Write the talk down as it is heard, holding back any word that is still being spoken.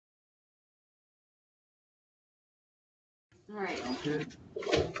All right. Okay.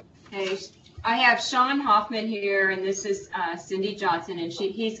 Okay. I have Sean Hoffman here, and this is Cindy Johnson, and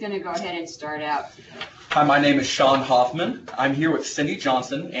he's going to go ahead and start out. Hi, my name is Sean Hoffman. I'm here with Cindy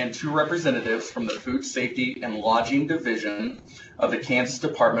Johnson and two representatives from the Food Safety and Lodging Division of the Kansas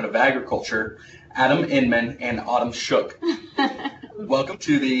Department of Agriculture, Adam Inman and Autumn Shook. Welcome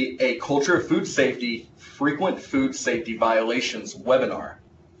to the A Culture of Food Safety, Frequent Food Safety Violations webinar.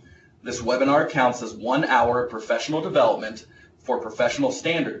 This webinar counts as 1 hour of professional development for professional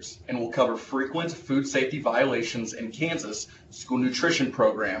standards and will cover frequent food safety violations in Kansas school nutrition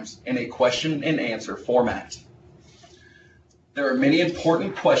programs in a question and answer format. There are many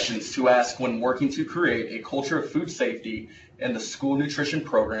important questions to ask when working to create a culture of food safety in the school nutrition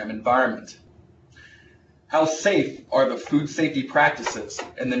program environment. How safe are the food safety practices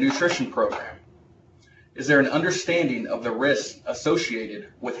in the nutrition program? Is there an understanding of the risks associated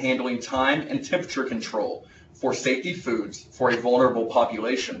with handling time and temperature control for safety foods for a vulnerable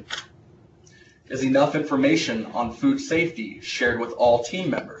population? Is enough information on food safety shared with all team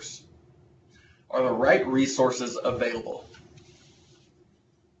members? Are the right resources available?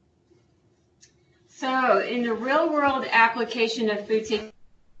 So, in the real-world application of food safety,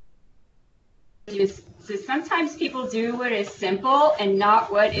 sometimes people do what is simple and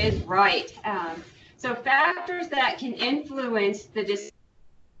not what is right. So factors that can influence the decision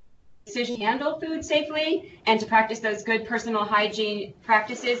to handle food safely and to practice those good personal hygiene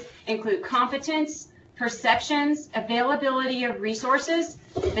practices include competence, perceptions, availability of resources,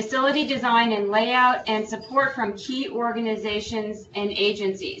 facility design and layout, and support from key organizations and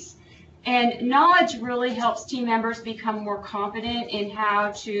agencies. And knowledge really helps team members become more confident in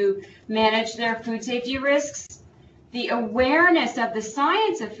how to manage their food safety risks. The awareness of the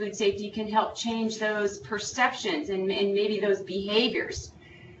science of food safety can help change those perceptions and maybe those behaviors.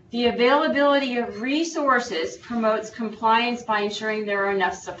 The availability of resources promotes compliance by ensuring there are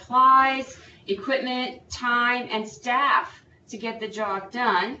enough supplies, equipment, time, and staff to get the job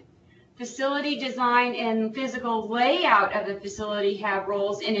done. Facility design and physical layout of the facility have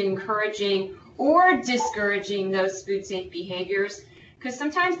roles in encouraging or discouraging those food safe behaviors, because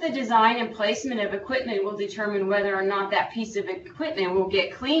sometimes the design and placement of equipment will determine whether or not that piece of equipment will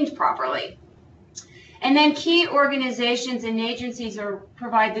get cleaned properly. And then key organizations and agencies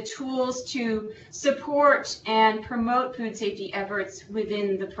provide the tools to support and promote food safety efforts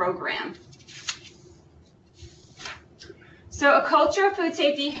within the program. So a culture of food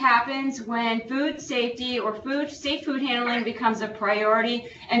safety happens when food safety or safe food handling becomes a priority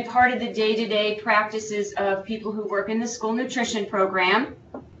and part of the day-to-day practices of people who work in the school nutrition program.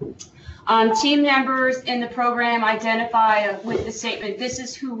 Team members in the program identify with the statement, this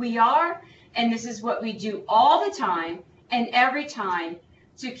is who we are and this is what we do all the time and every time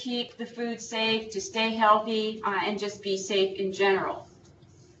to keep the food safe, to stay healthy, and just be safe in general.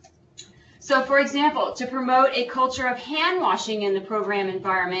 So for example, to promote a culture of hand washing in the program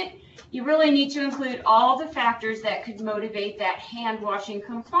environment, you really need to include all the factors that could motivate that hand washing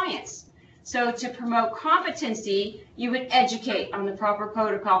compliance. So to promote competency, you would educate on the proper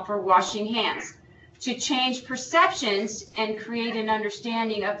protocol for washing hands. To change perceptions and create an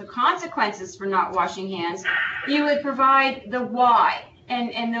understanding of the consequences for not washing hands, you would provide the why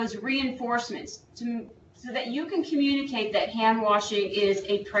and those reinforcements so that you can communicate that hand washing is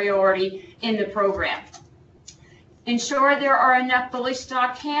a priority in the program. Ensure there are enough fully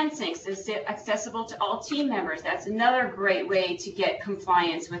stocked hand sinks accessible to all team members. That's another great way to get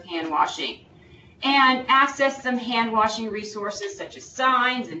compliance with hand washing. And access some hand washing resources such as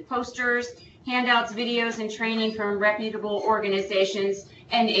signs and posters, handouts, videos, and training from reputable organizations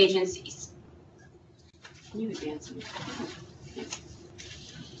and agencies. Can you advance?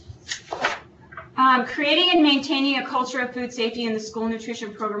 Creating and maintaining a culture of food safety in the school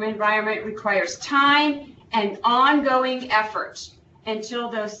nutrition program environment requires time and ongoing effort until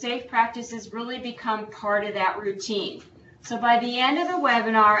those safe practices really become part of that routine. So by the end of the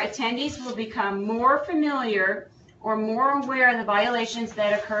webinar, attendees will become more familiar or more aware of the violations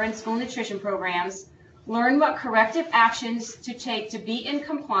that occur in school nutrition programs, learn what corrective actions to take to be in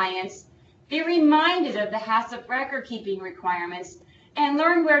compliance, be reminded of the HACCP record-keeping requirements, and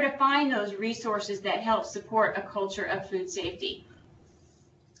learn where to find those resources that help support a culture of food safety.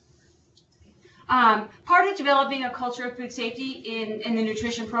 Part of developing a culture of food safety in the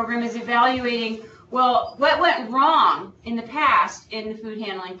nutrition program is evaluating, well, what went wrong in the past in the food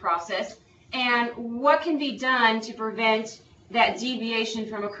handling process and what can be done to prevent that deviation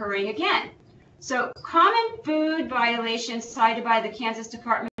from occurring again. So common food violations cited by the Kansas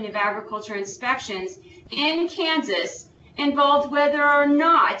Department of Agriculture inspections in Kansas involved whether or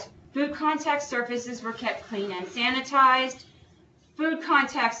not Food contact surfaces were kept clean and sanitized. Food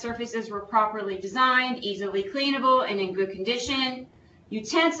contact surfaces were properly designed, easily cleanable, and in good condition.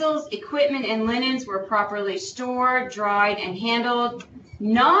 Utensils, equipment, and linens were properly stored, dried, and handled.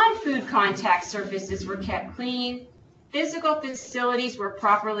 Non-food contact surfaces were kept clean. Physical facilities were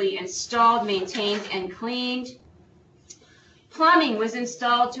properly installed, maintained, and cleaned. Plumbing was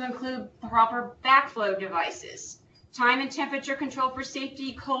installed to include proper backflow devices. Time and temperature control for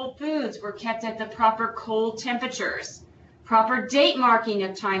safety. Cold foods were kept at the proper cold temperatures. Proper date marking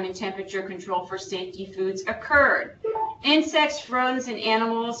of time and temperature control for safety foods occurred. Insects, rodents, and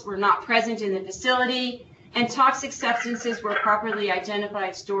animals were not present in the facility, and toxic substances were properly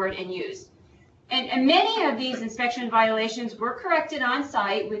identified, stored, and used. And many of these inspection violations were corrected on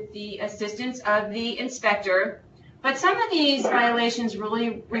site with the assistance of the inspector, but some of these violations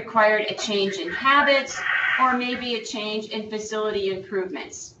really required a change in habits or maybe a change in facility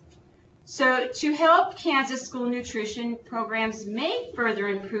improvements. So to help Kansas school nutrition programs make further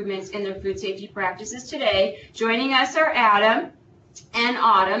improvements in their food safety practices today, joining us are Adam and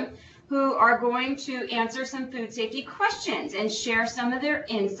Autumn, who are going to answer some food safety questions and share some of their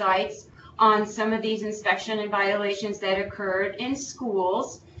insights on some of these inspection and violations that occurred in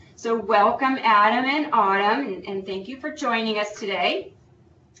schools. So welcome Adam and Autumn, and thank you for joining us today.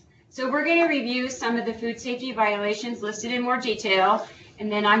 So we're going to review some of the food safety violations listed in more detail,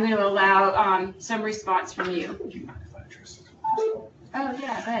 and then I'm going to allow some response from you. Oh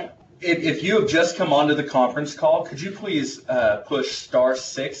yeah, go ahead. If you have just come onto the conference call, could you please push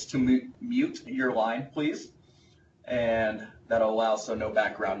 *6 to mute your line, please? And that'll allow so no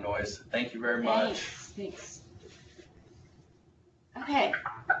background noise. Thank you very much. Thanks. Okay,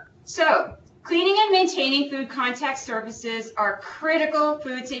 so cleaning and maintaining food contact surfaces are critical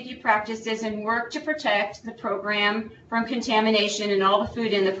food safety practices and work to protect the program from contamination and all the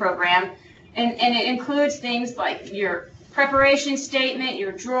food in the program. And it includes things like your preparation statement,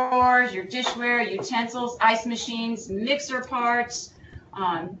 your drawers, your dishware, utensils, ice machines, mixer parts,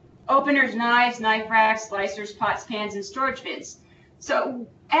 openers, knives, knife racks, slicers, pots, pans, and storage bins. So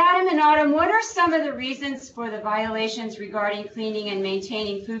Adam and Autumn, what are some of the reasons for the violations regarding cleaning and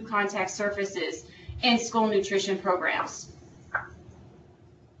maintaining food contact surfaces in school nutrition programs?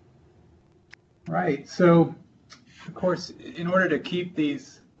 Right, so of course, in order to keep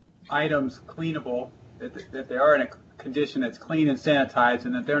these items cleanable, that they are in a condition that's clean and sanitized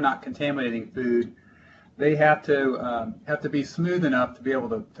and that they're not contaminating food, they have to be smooth enough to be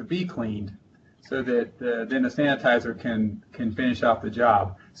able to be cleaned, so that then the sanitizer can finish off the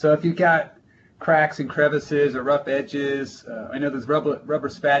job. So if you've got cracks and crevices or rough edges, I know those rubber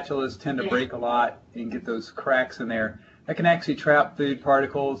spatulas tend to break a lot and get those cracks in there. That can actually trap food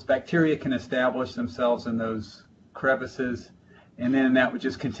particles. Bacteria can establish themselves in those crevices, and then that would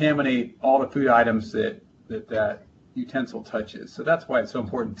just contaminate all the food items that utensil touches. So that's why it's so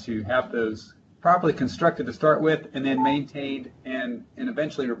important to have those properly constructed to start with, and then maintained and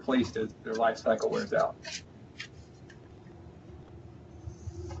eventually replaced as their life cycle wears out.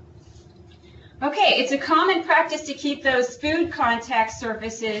 Okay, it's a common practice to keep those food contact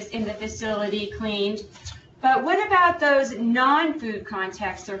surfaces in the facility cleaned, but what about those non-food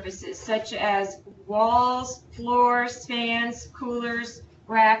contact surfaces, such as walls, floors, fans, coolers,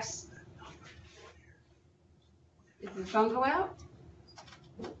 racks? Did the phone go out?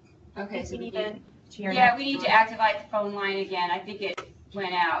 Okay, so we need to activate the phone line again. I think it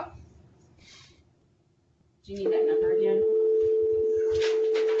went out. Do you need that number again?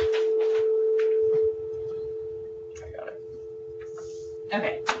 I got it.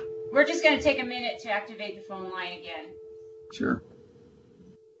 Okay, we're just going to take a minute to activate the phone line again. Sure.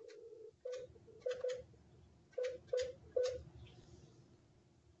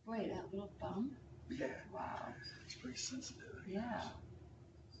 Boy, that little bump. Yeah. Wow. It's pretty sensitive. Yeah.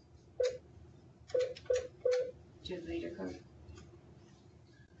 Do you have the leader code?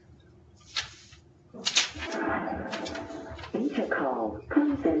 Intercall.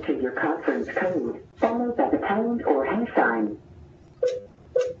 Please enter your conference code, followed by the pound or hash sign.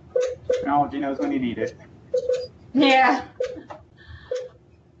 Technology knows when you need it. Yeah.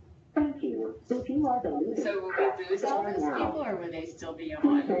 Thank you. If you are the leader, So will we lose all those people, or will they still be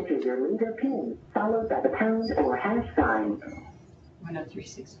please on? enter your leader PIN, followed by the pound or hash sign.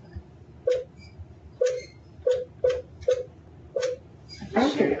 10365.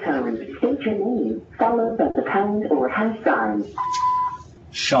 After the tone, state your name, followed by the pound or hash sign.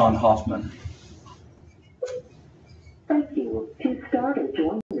 Sean Hoffman. Thank you. To start or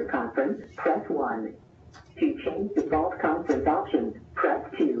join your conference, press 1. To change default conference options, press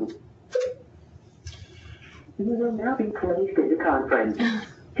 2. You will now be placed into conference.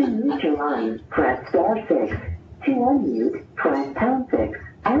 To mute your line, press *6. To unmute, press #6.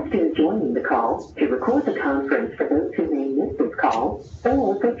 After joining the call, to record the conference for those who may miss this call,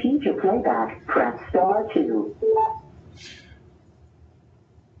 or for future playback, press *2.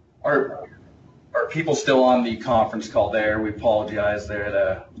 Are people still on the conference call there? We apologize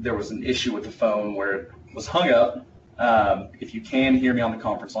there. There was an issue with the phone where it was hung up. If you can hear me on the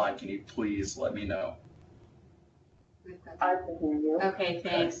conference line, can you please let me know? I can hear you. Okay,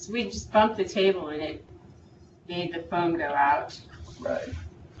 thanks. We just bumped the table and it made the phone go out. Right.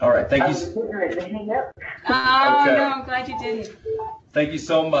 All right. Thank I you. was getting ready to hang up. Oh, Okay. no, I'm glad you didn't. Thank you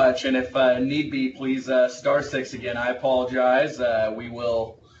so much. And if need be, please *6 again. I apologize. We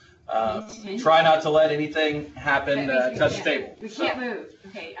will try not to let anything happen touch the table. We can't move.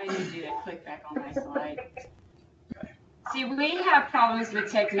 Okay, I need you to click back on my slide. See, we have problems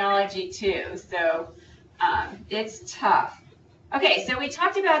with technology too, so it's tough. Okay, so we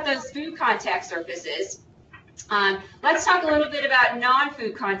talked about those food contact surfaces. Let's talk a little bit about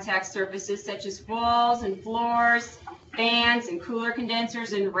non-food contact surfaces such as walls and floors, fans and cooler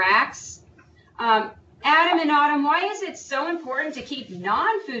condensers and racks. Adam and Autumn, why is it so important to keep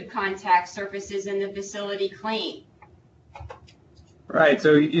non-food contact surfaces in the facility clean? Right.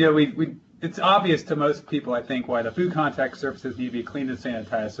 So, it's obvious to most people, I think, why the food contact surfaces need to be cleaned and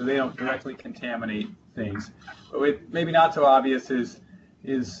sanitized so they don't directly contaminate things. But what maybe not so obvious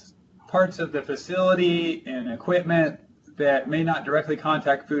is parts of the facility and equipment that may not directly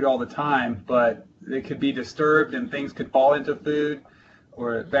contact food all the time, but they could be disturbed and things could fall into food,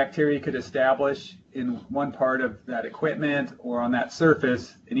 or bacteria could establish in one part of that equipment or on that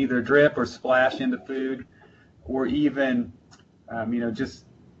surface and either drip or splash into food, or even, just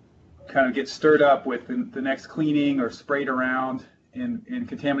kind of get stirred up with the next cleaning or sprayed around and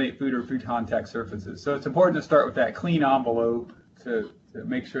contaminate food or food contact surfaces. So it's important to start with that clean envelope to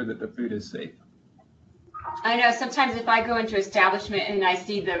make sure that the food is safe. I know sometimes if I go into an establishment and I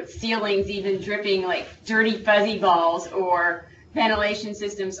see the ceilings even dripping like dirty fuzzy balls, or ventilation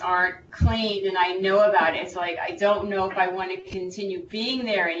systems aren't cleaned and I know about it, it's like I don't know if I want to continue being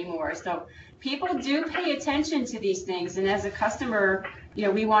there anymore. So people do pay attention to these things, and as a customer,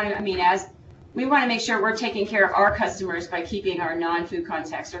 we want to make sure we're taking care of our customers by keeping our non-food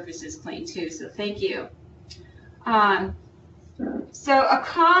contact surfaces clean too. So thank you. So a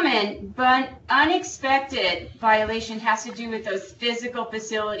common but unexpected violation has to do with those physical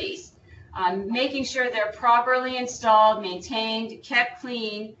facilities, making sure they're properly installed, maintained, kept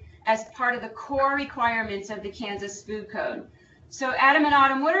clean as part of the core requirements of the Kansas Food Code. So Adam and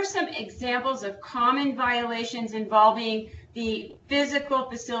Autumn, what are some examples of common violations involving the physical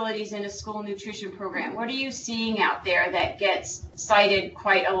facilities in a school nutrition program? What are you seeing out there that gets cited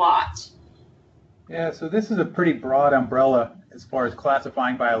quite a lot? Yeah, so this is a pretty broad umbrella as far as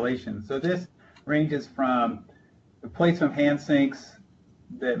classifying violations. So this ranges from the placement of hand sinks,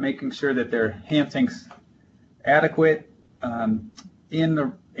 that making sure that their hand sinks adequate in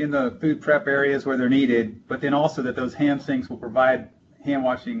the food prep areas where they're needed, but then also that those hand sinks will provide hand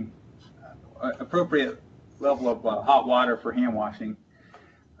washing, appropriate level of hot water for hand washing.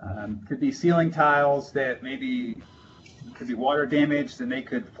 Could be ceiling tiles that maybe could be water damaged and they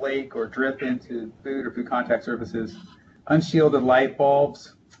could flake or drip into food or food contact surfaces. Unshielded light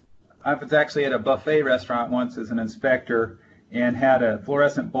bulbs. I was actually at a buffet restaurant once as an inspector and had a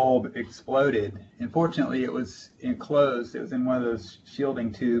fluorescent bulb exploded. Unfortunately, it was enclosed. It was in one of those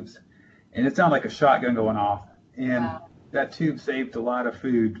shielding tubes, and it sounded like a shotgun going off. And Wow. That tube saved a lot of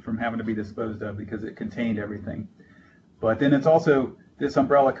food from having to be disposed of because it contained everything. But then it's also, this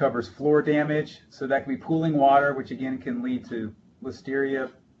umbrella covers floor damage, so that can be pooling water, which again can lead to listeria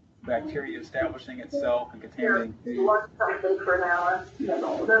bacteria establishing itself and contaminating food.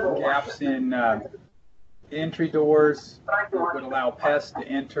 Gaps in entry doors would allow pests to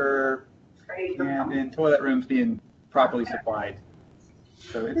enter, and then toilet rooms being properly supplied.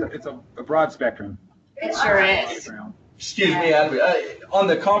 So it's a broad spectrum. It sure is. Excuse me, Adam. On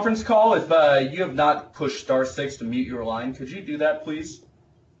the conference call, if you have not pushed *6 to mute your line, could you do that, please?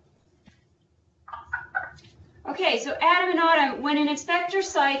 Okay, so Adam and Autumn, when an inspector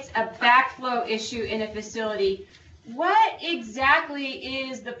cites a backflow issue in a facility, what exactly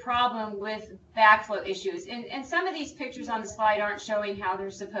is the problem with backflow issues? And some of these pictures on the slide aren't showing how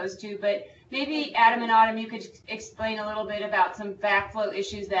they're supposed to, but maybe Adam and Autumn, you could explain a little bit about some backflow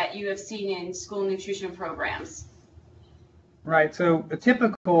issues that you have seen in school nutrition programs. Right. So a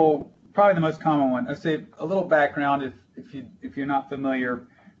typical, probably the most common one. I'd say a little background if you're not familiar.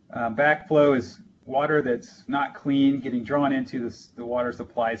 Backflow is water that's not clean getting drawn into the water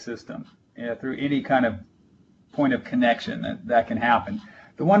supply system through any kind of point of connection that can happen.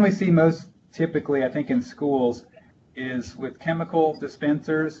 The one we see most typically, I think, in schools is with chemical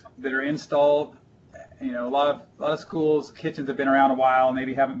dispensers that are installed. You know, a lot of schools, kitchens have been around a while,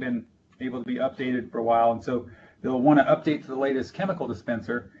 maybe haven't been able to be updated for a while, and so they'll want to update to the latest chemical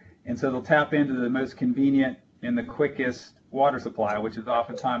dispenser, and so they'll tap into the most convenient and the quickest water supply, which is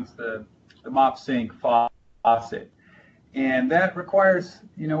oftentimes the mop sink faucet. And that requires,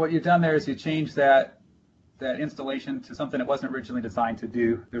 you know, what you've done there is you change that installation to something it wasn't originally designed to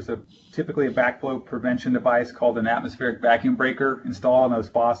do. There's typically a backflow prevention device called an atmospheric vacuum breaker installed on those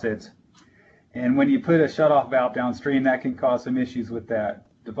faucets. And when you put a shutoff valve downstream, that can cause some issues with that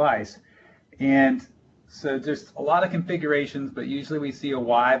device. And so there's a lot of configurations, but usually we see a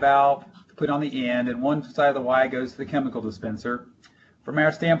Y valve put on the end, and one side of the Y goes to the chemical dispenser. From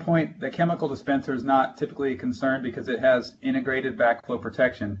our standpoint, the chemical dispenser is not typically a concern because it has integrated backflow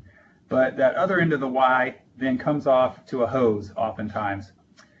protection. But that other end of the Y then comes off to a hose oftentimes.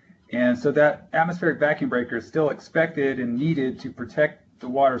 And so that atmospheric vacuum breaker is still expected and needed to protect the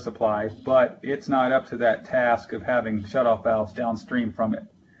water supply, but it's not up to that task of having shutoff valves downstream from it.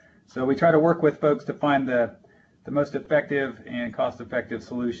 So we try to work with folks to find the most effective and cost-effective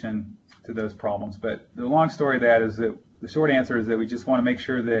solution to those problems. But the long story of that is that the short answer is that we just want to make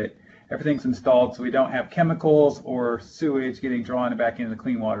sure that everything's installed so we don't have chemicals or sewage getting drawn back into the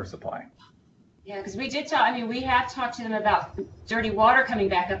clean water supply. Yeah, because we did talk, I mean, we have talked to them about dirty water coming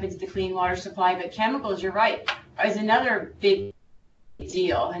back up into the clean water supply, but chemicals, you're right, is another big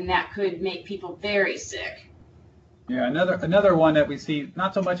deal, and that could make people very sick. Yeah, another one that we see,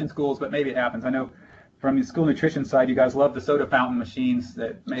 not so much in schools, but maybe it happens. I know from the school nutrition side, you guys love the soda fountain machines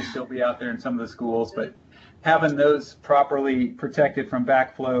that may still be out there in some of the schools, but having those properly protected from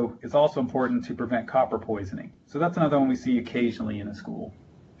backflow is also important to prevent copper poisoning. So that's another one we see occasionally in a school.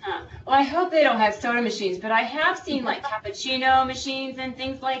 Well, I hope they don't have soda machines, but I have seen like cappuccino machines and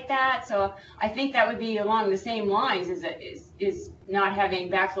things like that. So I think that would be along the same lines is not having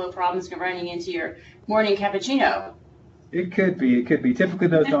backflow problems from running into your morning cappuccino. It could be. Typically,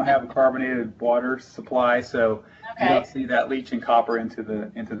 those don't have a carbonated water supply, so you don't see that leaching copper into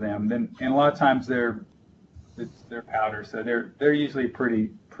them. And a lot of times they're powder, so they're usually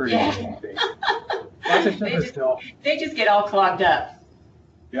pretty. Yeah. Lots of sugar still. They just get all clogged up.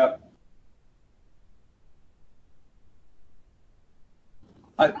 Yep.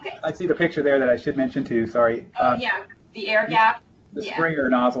 I see the picture there that I should mention too. Sorry. Yeah, the air gap. The Springer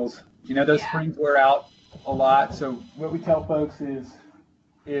nozzles. You know, those springs wear out a lot. So what we tell folks is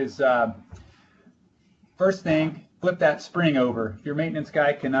first thing, flip that spring over. Your maintenance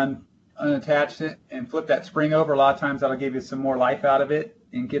guy can unattach it and flip that spring over. A lot of times that'll give you some more life out of it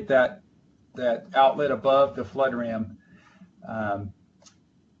and get that outlet above the flood rim.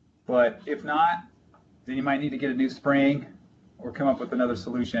 But if not, then you might need to get a new spring or come up with another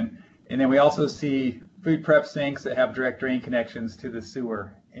solution. And then we also see food prep sinks that have direct drain connections to the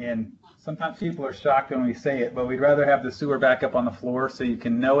sewer. And sometimes people are shocked when we say it, but we'd rather have the sewer back up on the floor so you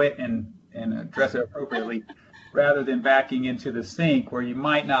can know it and address it appropriately rather than backing into the sink where you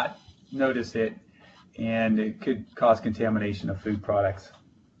might not notice it and it could cause contamination of food products.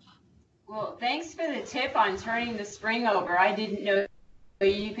 Well, thanks for the tip on turning the spring over. I didn't know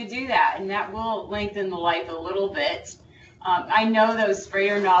you could do that, and that will lengthen the life a little bit. I know those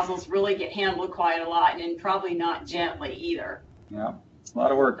sprayer nozzles really get handled quite a lot, and probably not gently either. Yeah, a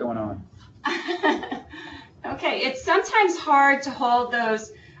lot of work going on. Okay, it's sometimes hard to hold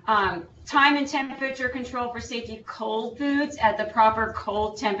those time and temperature control for safety cold foods at the proper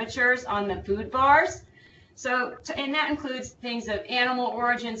cold temperatures on the food bars. So, and that includes things of animal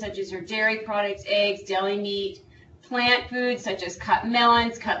origin, such as your dairy products, eggs, deli meat, plant foods such as cut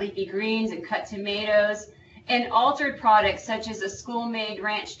melons, cut leafy greens, and cut tomatoes, and altered products such as a school-made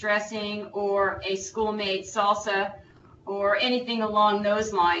ranch dressing or a school-made salsa or anything along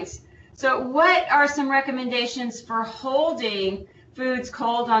those lines. So what are some recommendations for holding foods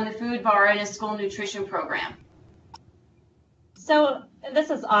cold on the food bar in a school nutrition program? So this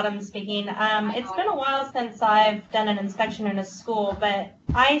is Autumn speaking. It's been a while since I've done an inspection in a school, but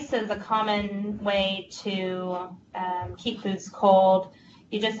ice is a common way to keep foods cold.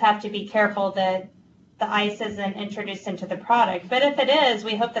 You just have to be careful that the ice isn't introduced into the product. But if it is,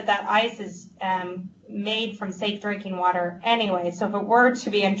 we hope that ice is made from safe drinking water anyway. So if it were to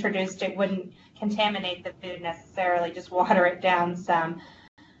be introduced, it wouldn't contaminate the food necessarily, just water it down some.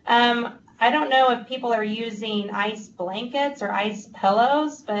 I don't know if people are using ice blankets or ice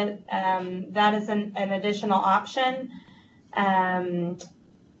pillows, but that is an additional option.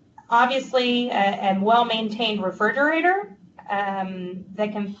 Obviously, a well-maintained refrigerator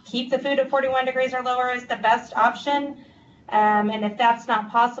that can keep the food at 41 degrees or lower is the best option. And if that's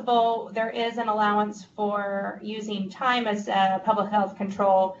not possible, there is an allowance for using time as a public health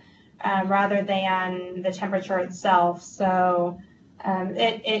control rather than the temperature itself. So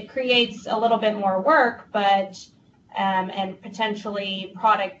it creates a little bit more work, but and potentially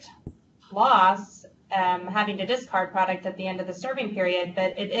product loss, having to discard product at the end of the serving period,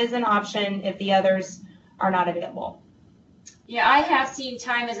 but it is an option if the others are not available. Yeah, I have seen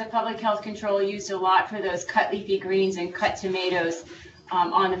time as a public health control used a lot for those cut leafy greens and cut tomatoes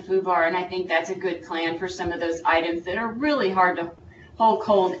on the food bar, and I think that's a good plan for some of those items that are really hard to hold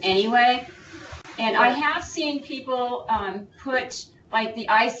cold anyway. And I have seen people put like the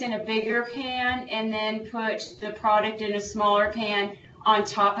ice in a bigger pan and then put the product in a smaller pan on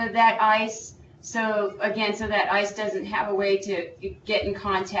top of that ice. So again, so that ice doesn't have a way to get in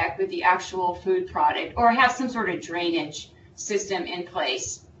contact with the actual food product, or have some sort of drainage system in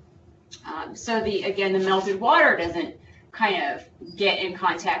place. So the melted water doesn't kind of get in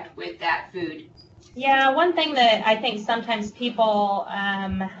contact with that food. Yeah, one thing that I think sometimes people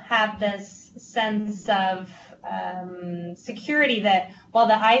have this sense of security that while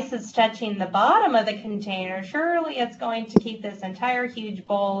the ice is touching the bottom of the container, surely it's going to keep this entire huge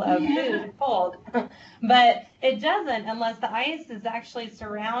bowl of food cold. But it doesn't unless the ice is actually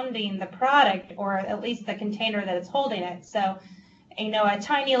surrounding the product, or at least the container that is holding it. So, a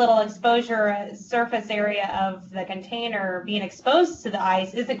tiny little exposure surface area of the container being exposed to the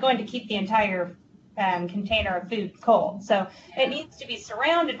ice isn't going to keep the entire container of food cold. So it needs to be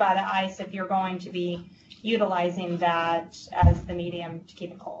surrounded by the ice if you're going to be utilizing that as the medium to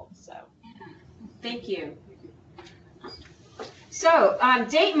keep it cold. So, thank you. So,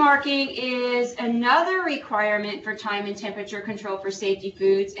 date marking is another requirement for time and temperature control for safety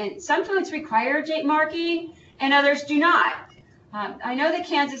foods, and some foods require date marking and others do not. I know the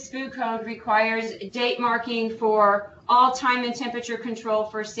Kansas Food Code requires date marking for all time and temperature control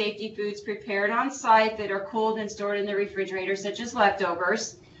for safety foods prepared on site that are cooled and stored in the refrigerator, such as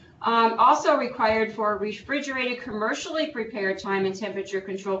leftovers. Also required for refrigerated, commercially prepared time and temperature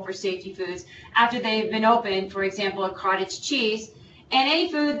control for safety foods after they've been opened, for example, a cottage cheese, and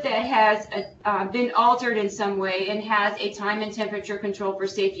any food that has been altered in some way and has a time and temperature control for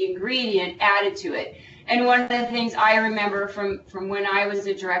safety ingredient added to it. And one of the things I remember from when I was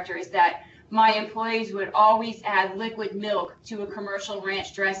a director is that my employees would always add liquid milk to a commercial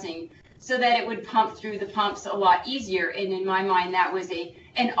ranch dressing so that it would pump through the pumps a lot easier. And in my mind, that was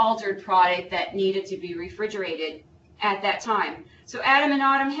an altered product that needed to be refrigerated at that time. So Adam and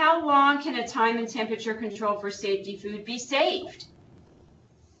Autumn, how long can a time and temperature control for safety food be saved?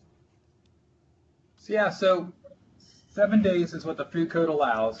 So 7 days is what the food code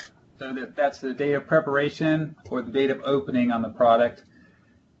allows. So that's the date of preparation or the date of opening on the product.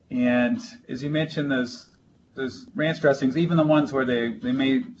 And as you mentioned, those ranch dressings, even the ones where they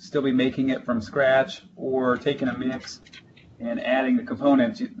may still be making it from scratch or taking a mix and adding the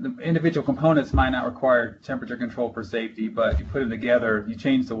components, the individual components might not require temperature control for safety, but you put them together, you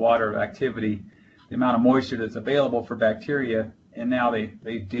change the water activity, the amount of moisture that's available for bacteria, and now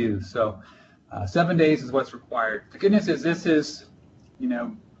they do. So 7 days is what's required. The good news is this is,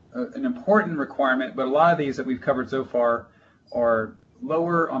 an important requirement, but a lot of these that we've covered so far are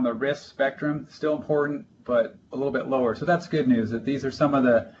lower on the risk spectrum, still important, but a little bit lower. So that's good news, that these are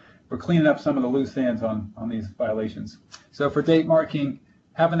we're cleaning up some of the loose ends on these violations. So for date marking,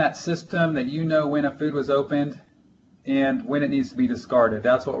 having that system that when a food was opened and when it needs to be discarded,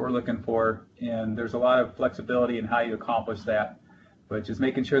 that's what we're looking for. And there's a lot of flexibility in how you accomplish that, but just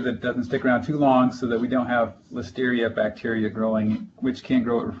making sure that it doesn't stick around too long so that we don't have listeria bacteria growing, which can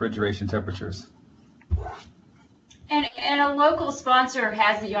grow at refrigeration temperatures. And a local sponsor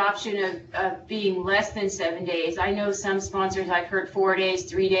has the option of being less than 7 days. I know some sponsors, I've heard 4 days,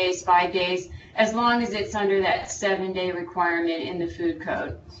 3 days, 5 days, as long as it's under that 7-day requirement in the food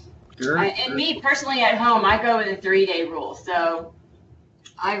code. Sure. And me personally at home, I go with a 3-day rule. So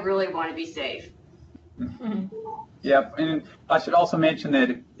I really want to be safe. Yep, and I should also mention that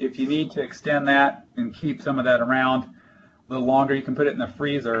if you need to extend that and keep some of that around a little longer, you can put it in the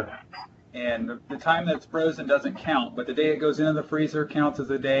freezer. And the time that's frozen doesn't count, but the day it goes into the freezer counts as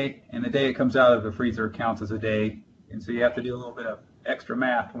a day, and the day it comes out of the freezer counts as a day. And so you have to do a little bit of extra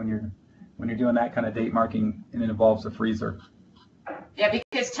math when you're doing that kind of date marking, and it involves the freezer. Yeah,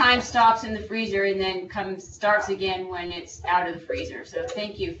 because time stops in the freezer and then starts again when it's out of the freezer. So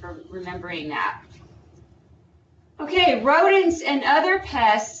thank you for remembering that. Okay, rodents and other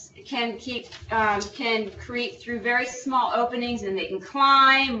pests can creep through very small openings, and they can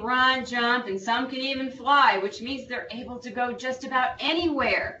climb, run, jump, and some can even fly, which means they're able to go just about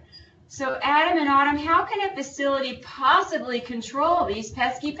anywhere. So Adam and Autumn, how can a facility possibly control these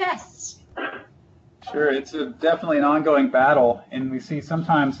pesky pests? Sure, it's definitely an ongoing battle, and we see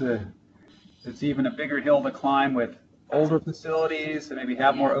sometimes it's even a bigger hill to climb with older facilities that maybe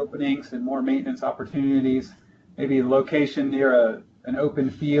have more openings and more maintenance opportunities, maybe a location near an open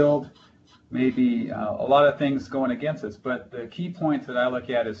field, maybe a lot of things going against us. But the key points that I look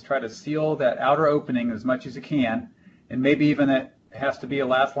at is try to seal that outer opening as much as you can, and maybe even it has to be a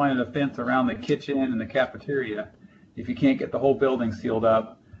last line of defense around the kitchen and the cafeteria if you can't get the whole building sealed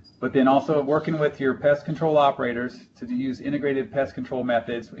up. But then also working with your pest control operators to use integrated pest control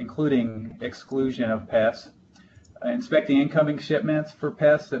methods, including exclusion of pests, inspecting incoming shipments for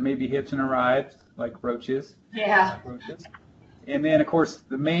pests that may be hitching a ride, like roaches. Yeah. And then, of course,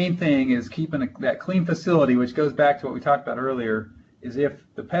 the main thing is keeping that clean facility, which goes back to what we talked about earlier, is if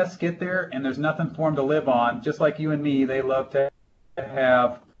the pests get there and there's nothing for them to live on, just like you and me, they love to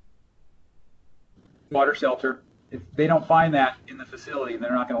have water shelter. If they don't find that in the facility,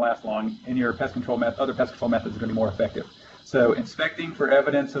 they're not going to last long, and your pest control other pest control methods are going to be more effective. So inspecting for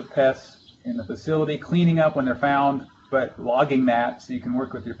evidence of pests in the facility, cleaning up when they're found, but logging that so you can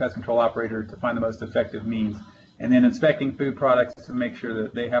work with your pest control operator to find the most effective means. And then inspecting food products to make sure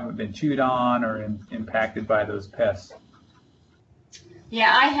that they haven't been chewed on or impacted by those pests.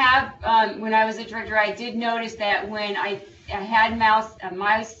 Yeah, I have, when I was a director, I did notice that when I had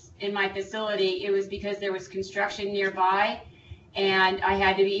mice in my facility, it was because there was construction nearby, and I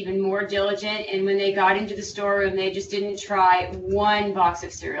had to be even more diligent. And when they got into the storeroom, they just didn't try one box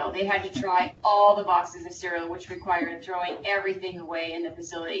of cereal. They had to try all the boxes of cereal, which required throwing everything away in the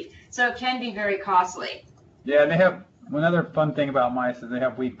facility. So it can be very costly. Yeah, and they have, one other fun thing about mice is they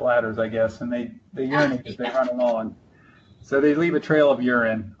have weak bladders, I guess, and they urinate as they run along. So they leave a trail of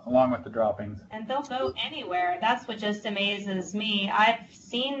urine along with the droppings. And they'll go anywhere. That's what just amazes me. I've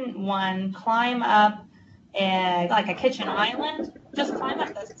seen one climb up like a kitchen island, just climb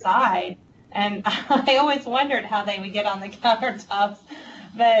up the side. And I always wondered how they would get on the countertops,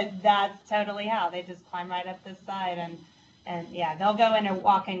 but that's totally how. They just climb right up the side. And yeah, they'll go in a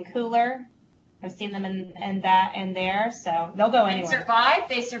walk-in cooler. I've seen them in there, so they'll go anywhere.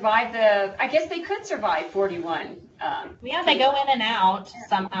 They survive I guess they could survive 41. Yeah, they go in and out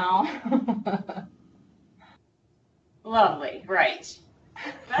somehow. Lovely, right.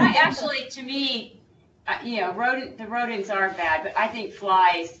 But I actually, to me, the rodents are bad, but I think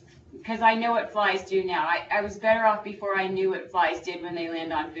flies, because I know what flies do now. I was better off before I knew what flies did when they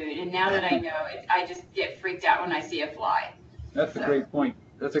land on food, and now that I know it, I just get freaked out when I see a fly. That's a great point.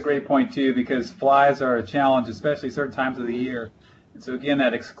 That's a great point, too, because flies are a challenge, especially certain times of the year. And so, again,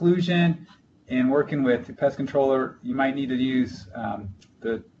 that exclusion and working with the pest controller, you might need to use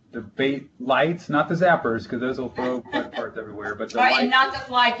the bait lights, not the zappers, because those will throw bug parts everywhere. But the right, lights, and not the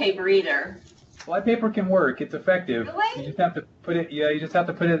fly paper either. Fly paper can work. It's effective. Really? You just have to put it. Yeah, you just have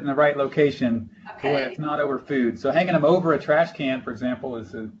to put it in the right location where it's not over food. So hanging them over a trash can, for example,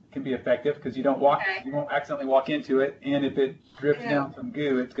 can be effective because you won't accidentally walk into it, and if it drips down some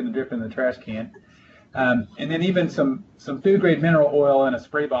goo, it's going to drip in the trash can. And then even some food grade mineral oil in a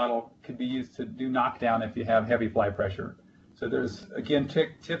spray bottle could be used to do knockdown if you have heavy fly pressure. So there's again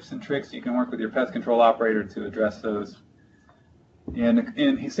tips and tricks you can work with your pest control operator to address those.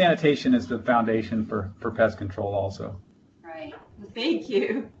 And sanitation is the foundation for pest control also. Right. Well, thank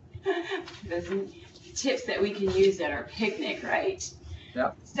you. Those are tips that we can use at our picnic, right?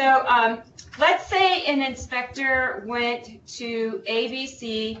 Yeah. So let's say an inspector went to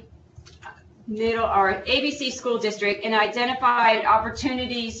ABC school district and identified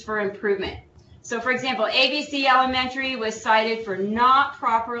opportunities for improvement. So for example, ABC Elementary was cited for not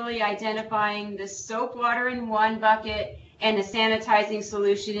properly identifying the soap water in one bucket and the sanitizing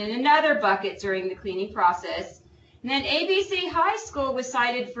solution in another bucket during the cleaning process. And then ABC High School was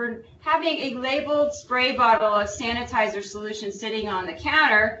cited for having a labeled spray bottle of sanitizer solution sitting on the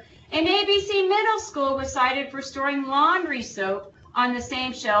counter. And ABC Middle School was cited for storing laundry soap on the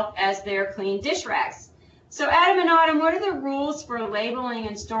same shelf as their clean dish rags. So Adam and Autumn, what are the rules for labeling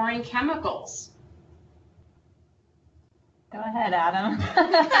and storing chemicals? Go ahead, Adam.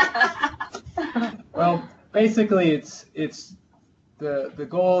 Well, basically, it's the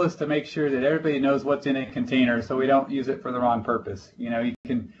goal is to make sure that everybody knows what's in a container, so we don't use it for the wrong purpose. You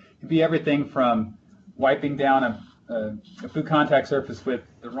can be everything from wiping down a food contact surface with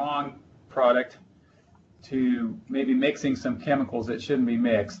the wrong product to maybe mixing some chemicals that shouldn't be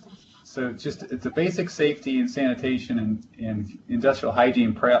mixed. So it's a basic safety and sanitation and industrial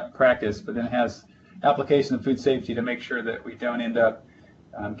hygiene practice, but then it has application of food safety to make sure that we don't end up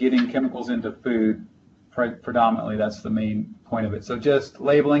getting chemicals into food predominantly that's the main point of it. So just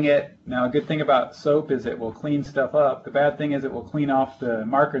labeling it. Now, a good thing about soap is it will clean stuff up. The bad thing is it will clean off the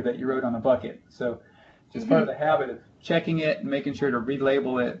marker that you wrote on the bucket. So just part of the habit of checking it and making sure to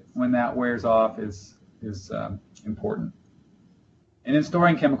relabel it when that wears off is important. And then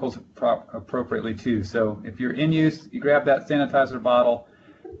storing chemicals appropriately too. So if you're in use, you grab that sanitizer bottle,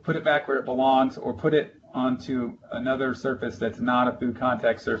 put it back where it belongs, or put it onto another surface that's not a food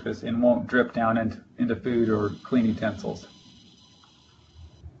contact surface and won't drip down into food or clean utensils.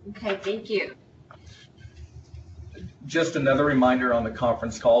 Okay, thank you. Just another reminder on the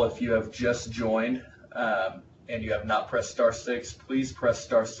conference call, if you have just joined and you have not pressed *6, please press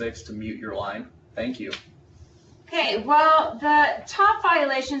 *6 to mute your line. Thank you. Okay, well, the top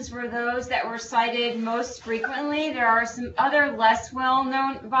violations were those that were cited most frequently. There are some other less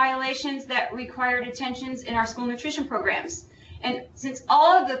well-known violations that required attentions in our school nutrition programs. And since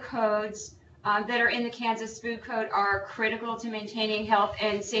all of the codes that are in the Kansas Food Code are critical to maintaining health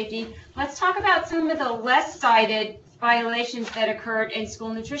and safety, let's talk about some of the less cited violations that occurred in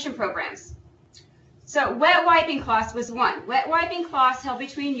school nutrition programs. So wet wiping cloths was one. Wet wiping cloths held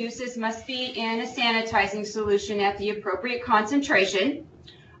between uses must be in a sanitizing solution at the appropriate concentration.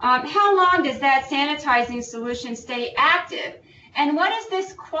 How long does that sanitizing solution stay active? And what is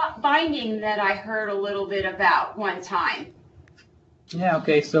this binding that I heard a little bit about one time? Yeah,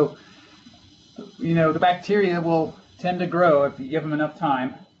 okay, so, the bacteria will tend to grow if you give them enough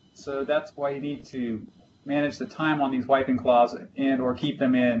time. So that's why you need to manage the time on these wiping cloths and or keep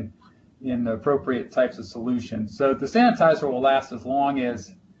them in the appropriate types of solutions. So the sanitizer will last as long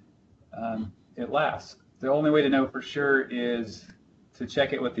as it lasts. The only way to know for sure is to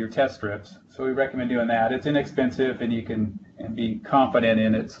check it with your test strips. So we recommend doing that. It's inexpensive and you can be confident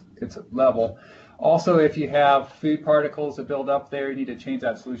in its level. Also, if you have food particles that build up there, you need to change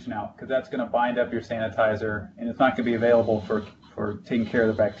that solution out because that's going to bind up your sanitizer and it's not going to be available for taking care of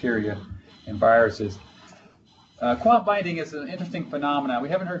the bacteria and viruses. Quant binding is an interesting phenomenon. We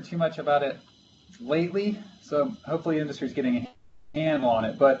haven't heard too much about it lately, so hopefully the industry is getting a handle on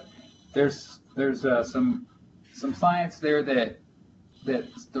it. But there's some science there that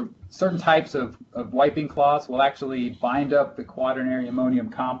the certain types of wiping cloths will actually bind up the quaternary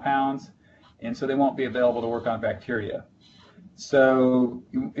ammonium compounds, and so they won't be available to work on bacteria. So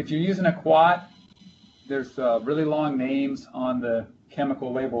if you're using a quat, there's really long names on the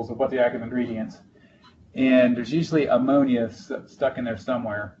chemical labels of what the active ingredients. And there's usually ammonia stuck in there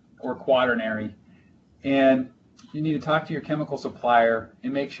somewhere, or quaternary. And you need to talk to your chemical supplier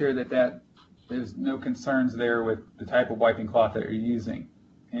and make sure that there's no concerns there with the type of wiping cloth that you're using.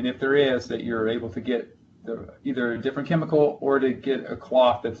 And if there is, that you're able to get either a different chemical or to get a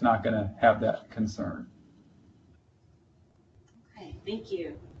cloth that's not going to have that concern. Okay, thank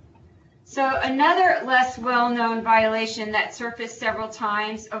you. So another less well-known violation that surfaced several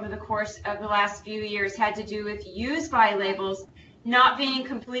times over the course of the last few years had to do with use-by labels not being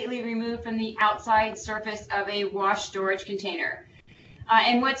completely removed from the outside surface of a wash storage container.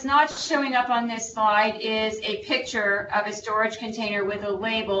 And what's not showing up on this slide is a picture of a storage container with a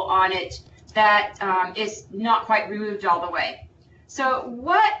label on it that is not quite removed all the way. So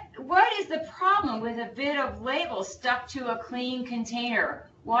what is the problem with a bit of label stuck to a clean container?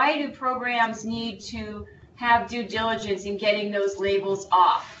 Why do programs need to have due diligence in getting those labels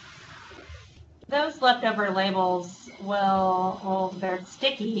off? Those leftover labels they're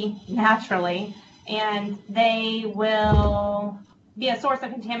sticky naturally, and they will be a source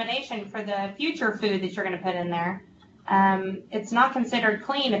of contamination for the future food that you're going to put in there. It's not considered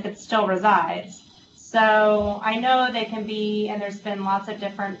clean if it still resides. So I know they can be, and there's been lots of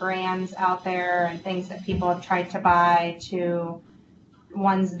different brands out there and things that people have tried to buy to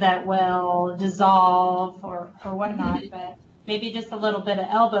ones that will dissolve or whatnot, but maybe just a little bit of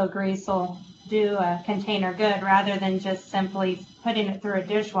elbow grease will do a container good rather than just simply putting it through a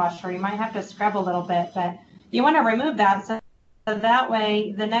dishwasher. You might have to scrub a little bit, but you want to remove that so that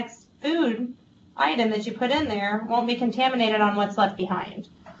way the next food item that you put in there won't be contaminated on what's left behind.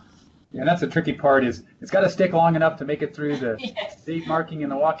 Yeah, that's the tricky part is it's got to stick long enough to make it through the Yes. date marking in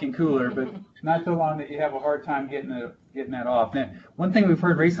the walk-in cooler, but not so long that you have a hard time getting that off. Now, one thing we've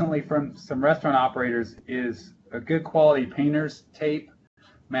heard recently from some restaurant operators is a good quality painter's tape,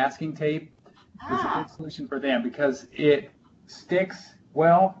 masking tape, is a good solution for them because it sticks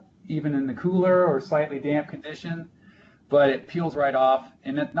well even in the cooler or slightly damp condition, but it peels right off.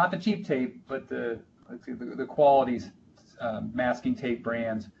 And not the cheap tape, but the quality masking tape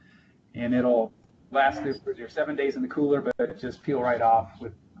brands. And it'll last through your 7 days in the cooler, but it just peel right off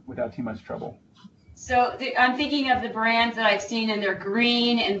without too much trouble. So I'm thinking of the brands that I've seen, and they're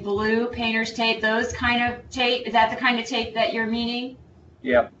green and blue painter's tape, those kind of tape. Is that the kind of tape that you're meaning?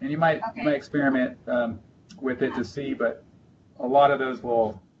 Yeah, and you might experiment with it to see, but a lot of those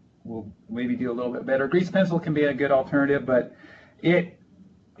will maybe do a little bit better. Grease pencil can be a good alternative, but if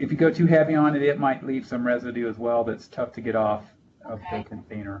you go too heavy on it, it might leave some residue as well that's tough to get off of the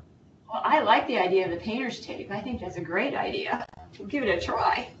container. Well, I like the idea of the painter's tape. I think that's a great idea. We'll give it a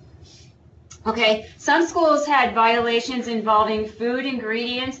try. Okay, some schools had violations involving food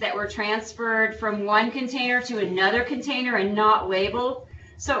ingredients that were transferred from one container to another container and not labeled.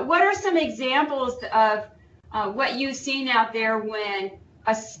 So what are some examples of what you've seen out there when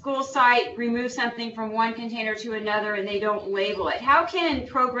a school site removes something from one container to another and they don't label it? How can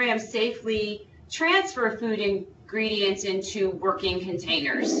programs safely transfer food ingredients into working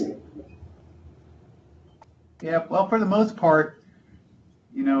containers? Yeah, well, for the most part,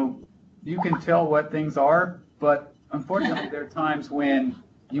 you can tell what things are, but unfortunately there are times when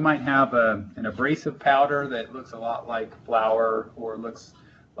you might have an abrasive powder that looks a lot like flour or looks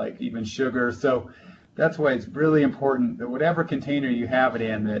like even sugar. So that's why it's really important that whatever container you have it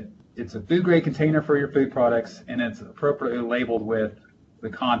in, that it's a food grade container for your food products and it's appropriately labeled with the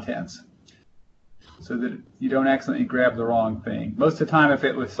contents so that you don't accidentally grab the wrong thing. Most of the time, if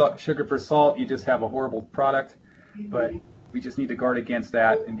it was sugar for salt, you just have a horrible product, but we just need to guard against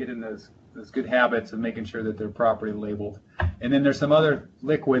that and get in those good habits of making sure that they're properly labeled. And then there's some other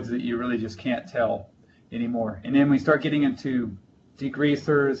liquids that you really just can't tell anymore. And then we start getting into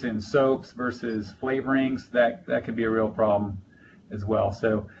degreasers and soaps versus flavorings, that could be a real problem as well.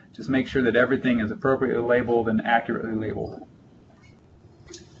 So just make sure that everything is appropriately labeled and accurately labeled.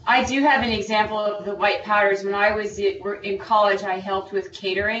 I do have an example of the white powders. When I was in college, I helped with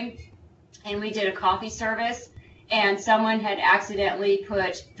catering, and we did a coffee service, and someone had accidentally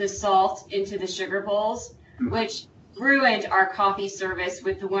put the salt into the sugar bowls, which ruined our coffee service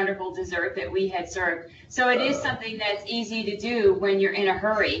with the wonderful dessert that we had served. So it is something that's easy to do when you're in a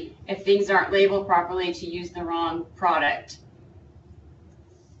hurry, if things aren't labeled properly, to use the wrong product.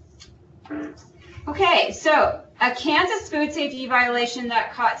 Okay, so a Kansas food safety violation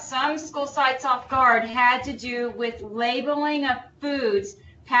that caught some school sites off guard had to do with labeling of foods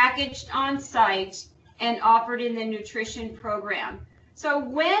packaged on site and offered in the nutrition program. So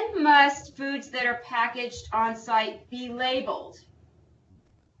when must foods that are packaged on site be labeled?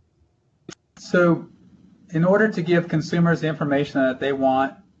 So in order to give consumers the information that they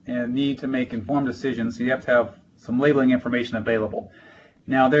want and need to make informed decisions, you have to have some labeling information available.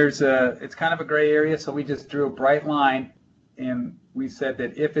 Now it's kind of a gray area, so we just drew a bright line and we said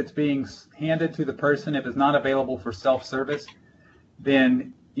that if it's being handed to the person, if it's not available for self-service,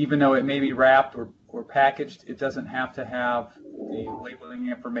 then even though it may be wrapped or packaged, it doesn't have to have the labeling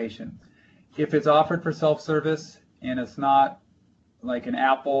information. If it's offered for self-service and it's not like an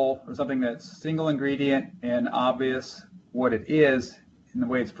apple or something that's single ingredient and obvious what it is in the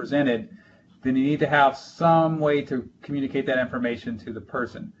way it's presented, then you need to have some way to communicate that information to the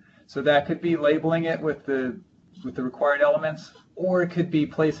person. So that could be labeling it with the required elements, or it could be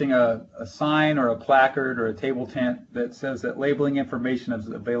placing a sign or a placard or a table tent that says that labeling information is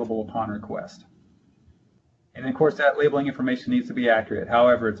available upon request. And of course, that labeling information needs to be accurate,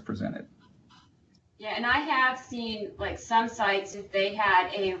 however it's presented. Yeah, and I have seen, like, some sites, if they had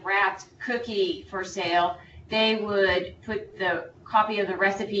a wrapped cookie for sale, they would put the copy of the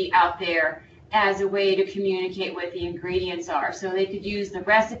recipe out there as a way to communicate what the ingredients are. So they could use the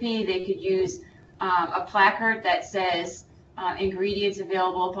recipe, they could use a placard that says ingredients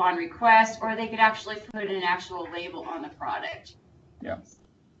available upon request, or they could actually put an actual label on the product. Yeah.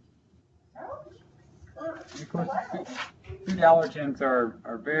 Of course, food allergens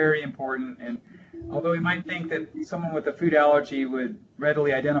are very important, and although we might think that someone with a food allergy would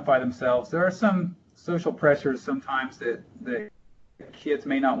readily identify themselves, there are some social pressures sometimes that kids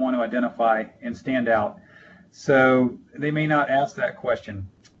may not want to identify and stand out. So they may not ask that question.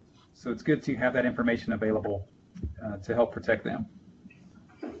 So it's good to have that information available to help protect them.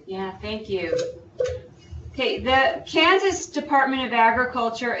 Yeah, thank you. Okay, the Kansas Department of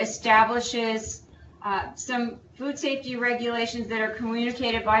Agriculture establishes some food safety regulations that are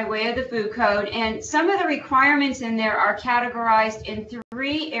communicated by way of the food code, and some of the requirements in there are categorized in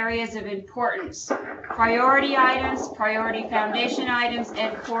 3 areas of importance: priority items, priority foundation items,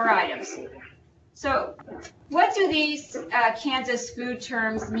 and core items. So what do these Kansas food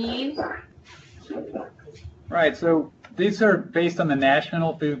terms mean? Right, so these are based on the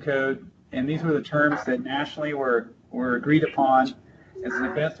National Food Code, and these were the terms that nationally were agreed upon as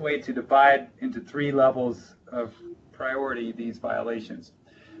the best way to divide into 3 levels of priority these violations.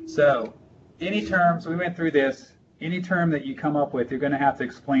 So any terms, we went through this, any term that you come up with, you're going to have to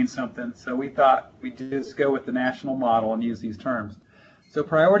explain something. So we thought we'd just go with the national model and use these terms. So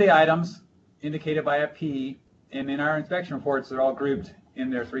priority items indicated by a P, and in our inspection reports, they're all grouped in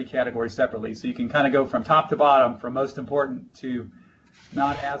their 3 categories separately. So you can kind of go from top to bottom, from most important to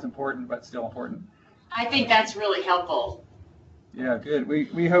not as important, but still important. I think that's really helpful. Yeah, good.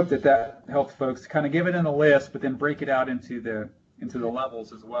 We hope that helps folks kind of give it in a list, but then break it out into the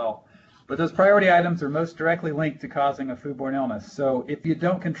levels as well. But those priority items are most directly linked to causing a foodborne illness. So if you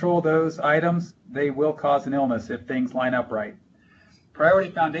don't control those items, they will cause an illness if things line up right.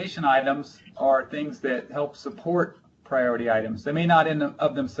 Priority foundation items are things that help support priority items. They may not in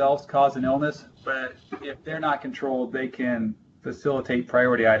of themselves cause an illness, but if they're not controlled, they can facilitate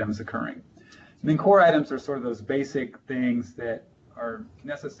priority items occurring. And then core items are sort of those basic things that are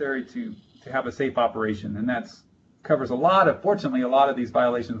necessary to have a safe operation, and that's covers fortunately a lot of these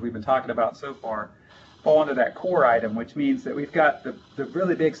violations we've been talking about so far fall into that core item, which means that we've got the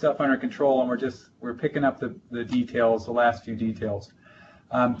really big stuff under control, and we're picking up the details, the last few details.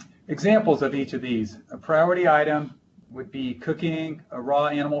 Examples of each of these. A priority item would be cooking a raw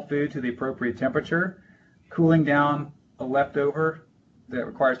animal food to the appropriate temperature, cooling down a leftover that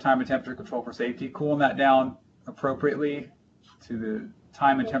requires time and temperature control for safety, cooling that down appropriately to the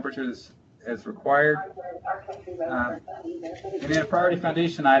time and temperatures as required. And then a priority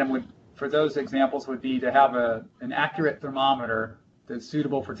foundation item for those examples would be to have an accurate thermometer that's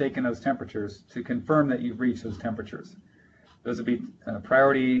suitable for taking those temperatures to confirm that you've reached those temperatures. Those would be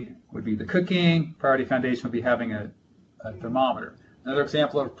priority would be the cooking. Priority foundation would be having a thermometer. Another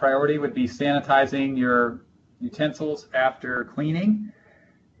example of priority would be sanitizing your utensils after cleaning,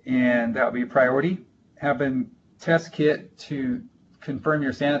 and that would be a priority. Having test kit to confirm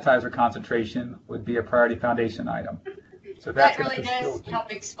your sanitizer concentration would be a priority foundation item. So that really does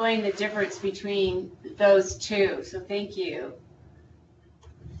help explain the difference between those two. So thank you.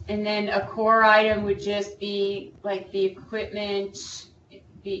 And then a core item would just be like the equipment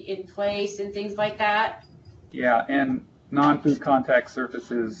be in place and things like that. Yeah, and non-food contact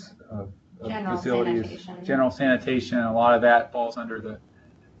surfaces of facilities, general sanitation, a lot of that falls under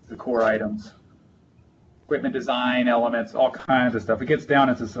the core items. Equipment design elements, all kinds of stuff. It gets down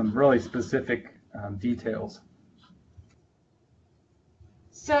into some really specific details.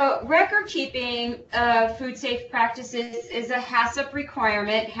 So record keeping of food safe practices is a HACCP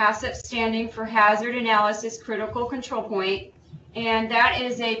requirement, HACCP standing for Hazard Analysis Critical Control Point, and that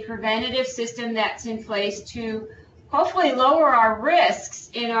is a preventative system that's in place to hopefully lower our risks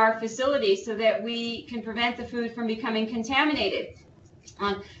in our facilities so that we can prevent the food from becoming contaminated.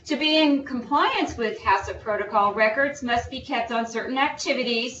 To be in compliance with HACCP protocol, records must be kept on certain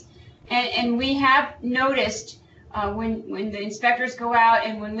activities, and we have noticed when the inspectors go out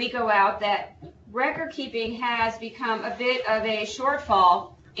and when we go out that record keeping has become a bit of a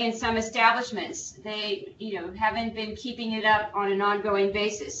shortfall in some establishments. They, haven't been keeping it up on an ongoing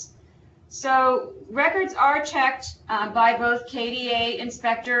basis. So records are checked by both KDA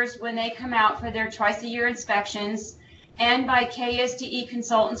inspectors when they come out for their twice-a-year inspections, and by KSDE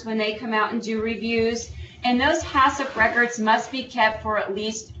consultants when they come out and do reviews. And those HACCP records must be kept for at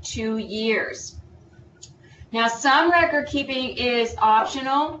least 2 years. Now, some record keeping is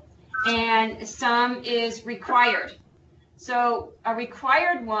optional and some is required. So a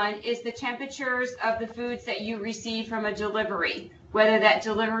required one is the temperatures of the foods that you receive from a delivery, whether that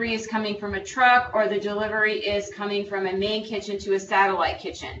delivery is coming from a truck or the delivery is coming from a main kitchen to a satellite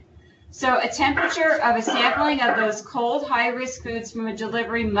kitchen. So a temperature of a sampling of those cold, high-risk foods from a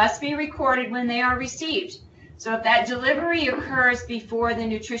delivery must be recorded when they are received. So if that delivery occurs before the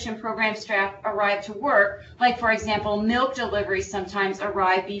nutrition program staff arrive to work, like for example, milk deliveries sometimes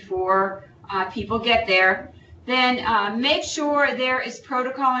arrive before people get there, then make sure there is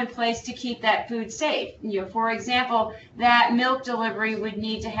protocol in place to keep that food safe. For example, that milk delivery would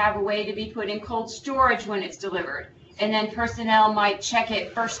need to have a way to be put in cold storage when it's delivered. And then personnel might check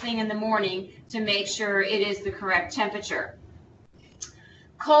it first thing in the morning to make sure it is the correct temperature.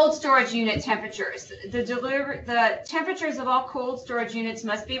 Cold storage unit temperatures. The temperatures of all cold storage units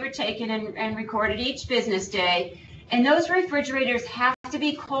must be retaken and recorded each business day. And those refrigerators have to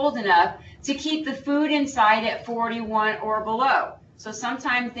be cold enough to keep the food inside at 41 or below. So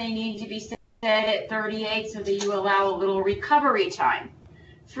sometimes they need to be set at 38 so that you allow a little recovery time.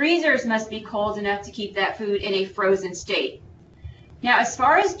 Freezers must be cold enough to keep that food in a frozen state. Now, as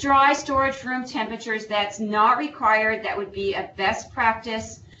far as dry storage room temperatures, that's not required. That would be a best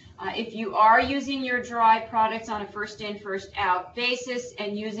practice. If you are using your dry products on a first in, first out basis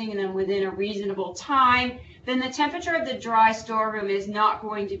and using them within a reasonable time, then the temperature of the dry storeroom is not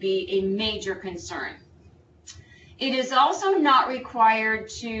going to be a major concern. It is also not required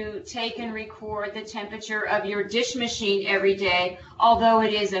to take and record the temperature of your dish machine every day, although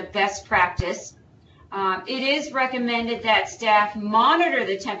it is a best practice. It is recommended that staff monitor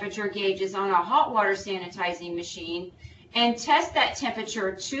the temperature gauges on a hot water sanitizing machine and test that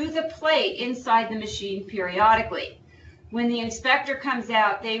temperature to the plate inside the machine periodically. When the inspector comes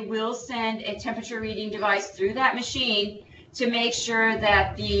out, they will send a temperature reading device through that machine to make sure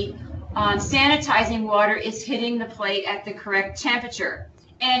that the sanitizing water is hitting the plate at the correct temperature.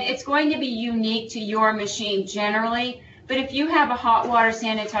 And it's going to be unique to your machine generally, but if you have a hot water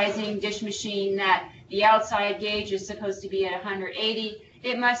sanitizing dish machine that the outside gauge is supposed to be at 180,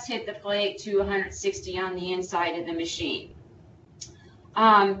 it must hit the plate to 160 on the inside of the machine.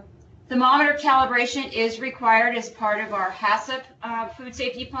 Thermometer calibration is required as part of our HACCP food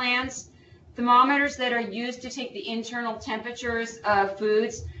safety plans. Thermometers that are used to take the internal temperatures of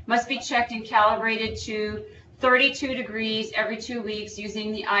foods must be checked and calibrated to 32 degrees every 2 weeks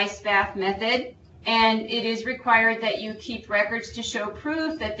using the ice bath method. And it is required that you keep records to show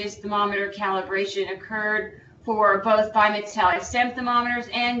proof that this thermometer calibration occurred for both bimetallic SEM thermometers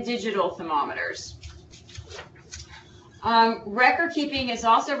and digital thermometers. Record keeping is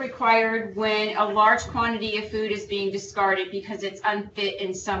also required when a large quantity of food is being discarded because it's unfit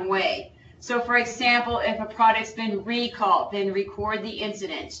in some way. So for example, if a product's been recalled, then record the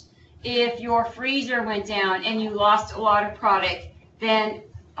incident. If your freezer went down and you lost a lot of product, then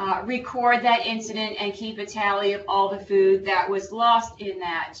record that incident and keep a tally of all the food that was lost in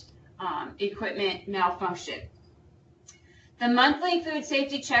that equipment malfunction. The monthly food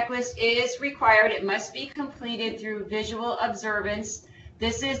safety checklist is required. It must be completed through visual observance.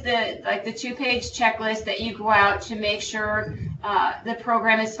 This is the 2-page checklist that you go out to make sure the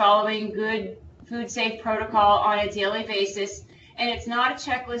program is following good food safe protocol on a daily basis. And it's not a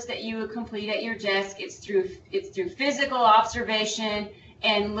checklist that you would complete at your desk. It's through physical observation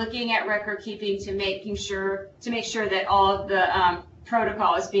and looking at record keeping to make sure that all of the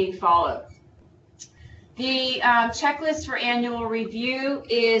protocol is being followed. The checklist for annual review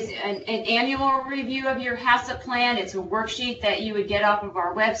is an annual review of your HACCP plan. It's a worksheet that you would get off of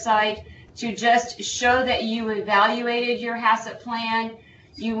our website to just show that you evaluated your HACCP plan.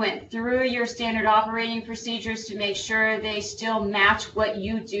 You went through your standard operating procedures to make sure they still match what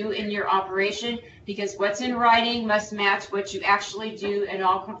you do in your operation, because what's in writing must match what you actually do and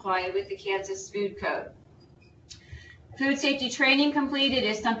all comply with the Kansas Food Code. Food safety training completed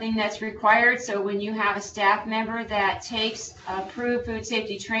is something that's required, so when you have a staff member that takes approved food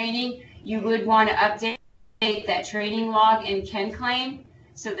safety training, you would want to update that training log in CanClaim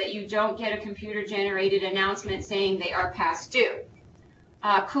so that you don't get a computer-generated announcement saying they are past due.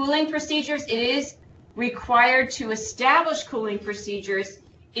 Cooling procedures, it is required to establish cooling procedures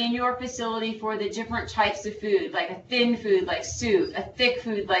in your facility for the different types of food, like a thin food like soup, a thick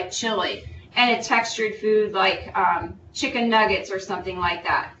food like chili, and a textured food like chicken nuggets or something like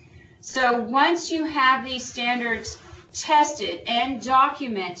that. So once you have these standards tested and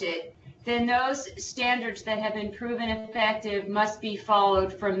documented, then those standards that have been proven effective must be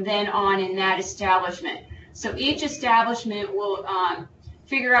followed from then on in that establishment. So each establishment will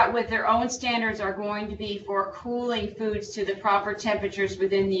figure out what their own standards are going to be for cooling foods to the proper temperatures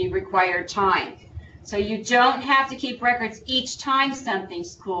within the required time. So you don't have to keep records each time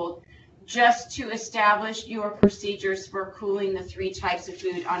something's cooled, just to establish your procedures for cooling the 3 types of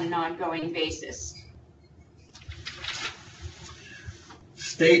food on an ongoing basis.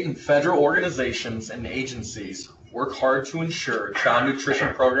 State and federal organizations and agencies work hard to ensure child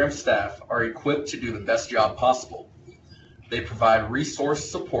nutrition program staff are equipped to do the best job possible. They provide resource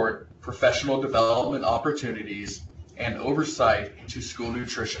support, professional development opportunities, and oversight to school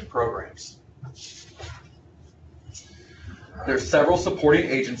nutrition programs. There are several supporting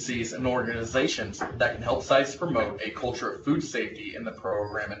agencies and organizations that can help sites promote a culture of food safety in the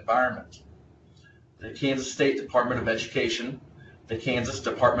program environment. The Kansas State Department of Education, the Kansas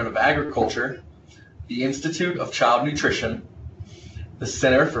Department of Agriculture, the Institute of Child Nutrition, the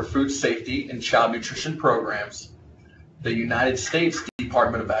Center for Food Safety and Child Nutrition Programs, the United States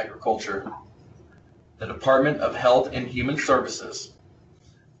Department of Agriculture, the Department of Health and Human Services,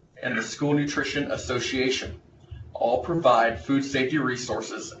 and the School Nutrition Association all provide food safety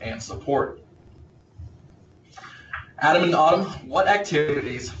resources and support. Adam and Autumn, what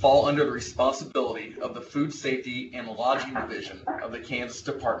activities fall under the responsibility of the Food Safety and Lodging Division of the Kansas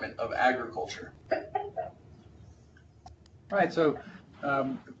Department of Agriculture? Right, so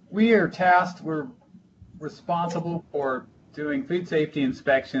we are tasked, we're responsible for doing food safety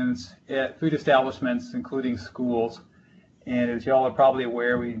inspections at food establishments, including schools. And as y'all are probably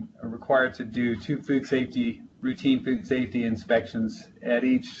aware, we are required to do 2 routine food safety inspections at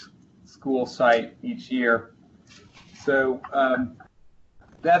each school site each year. So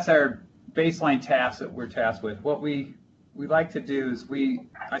that's our baseline task that we're tasked with. What we like to do is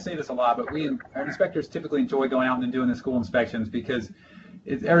I say this a lot, but our inspectors typically enjoy going out and doing the school inspections because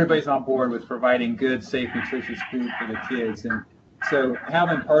everybody's on board with providing good, safe, nutritious food for the kids. And so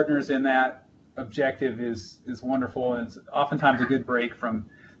having partners in that objective is wonderful, and it's oftentimes a good break from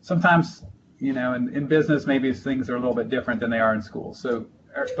sometimes, in business, maybe things are a little bit different than they are in school. So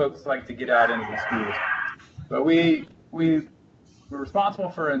our folks like to get out into the schools. But we're responsible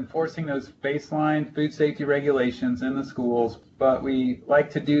for enforcing those baseline food safety regulations in the schools, but we like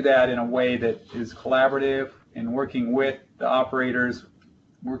to do that in a way that is collaborative and working with the operators,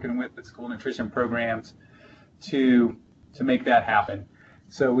 working with the school nutrition programs to make that happen.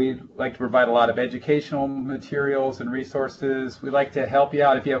 So we like to provide a lot of educational materials and resources. We like to help you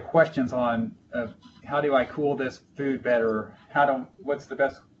out if you have questions on how do I cool this food better? What's the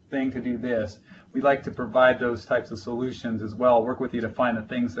best thing to do this? We like to provide those types of solutions as well, work with you to find the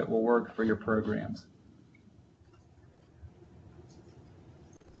things that will work for your programs.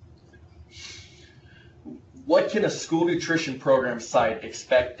 What can a school nutrition program site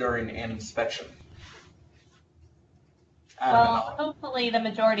expect during an inspection? Well, hopefully the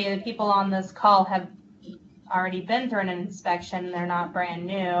majority of the people on this call have already been through an inspection. They're not brand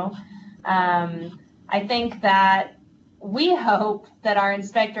new. I think that we hope that our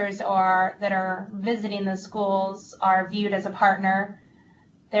inspectors that are visiting the schools are viewed as a partner.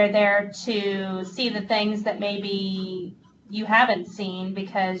 They're there to see the things that maybe you haven't seen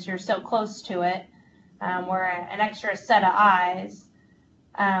because you're so close to it. We're an extra set of eyes.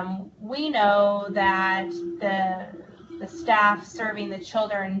 We know that the staff serving the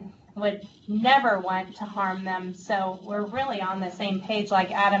children would never want to harm them. So we're really on the same page, like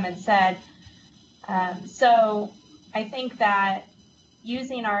Adam had said. So I think that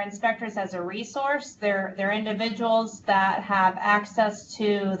using our inspectors as a resource, they're individuals that have access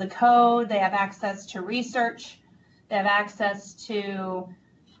to the code, they have access to research, they have access to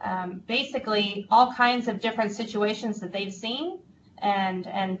basically all kinds of different situations that they've seen.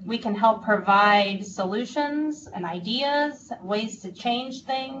 And we can help provide solutions and ideas, ways to change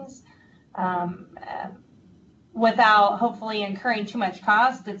things without hopefully incurring too much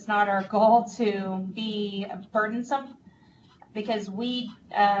cost. It's not our goal to be burdensome because we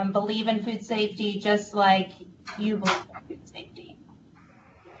believe in food safety just like you believe in food safety.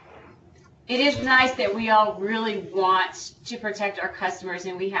 It is nice that we all really want to protect our customers,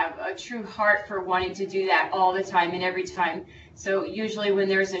 and we have a true heart for wanting to do that all the time and every time. So usually when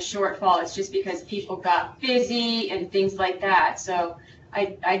there's a shortfall, it's just because people got busy and things like that. So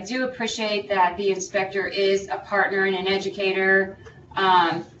I do appreciate that the inspector is a partner and an educator,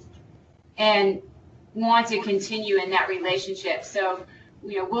 and want to continue in that relationship. So,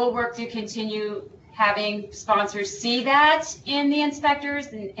 we'll work to continue having sponsors see that in the inspectors,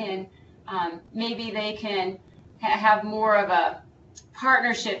 and maybe they can have more of a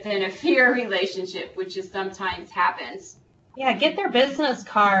partnership than a fear relationship, which is sometimes happens. Yeah, get their business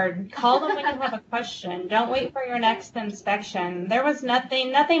card. Call them when you have a question. Don't wait for your next inspection. There was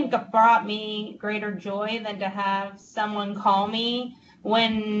nothing brought me greater joy than to have someone call me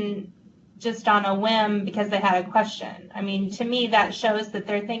when just on a whim because they had a question. I mean, to me, that shows that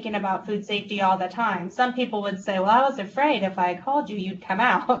they're thinking about food safety all the time. Some people would say, well, I was afraid if I called you, you'd come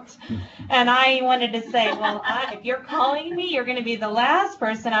out. And I wanted to say, well, if you're calling me, you're going to be the last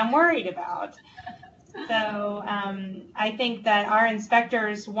person I'm worried about. So I think that our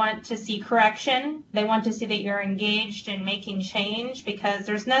inspectors want to see correction. They want to see that you're engaged in making change, because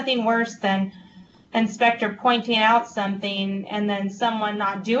there's nothing worse than inspector pointing out something and then someone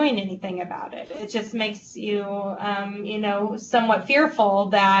not doing anything about it. It just makes you, somewhat fearful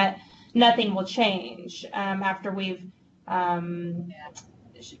that nothing will change after we've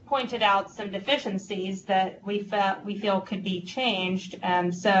pointed out some deficiencies that we feel could be changed.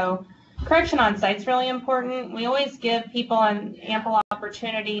 So correction on site is really important. We always give people an ample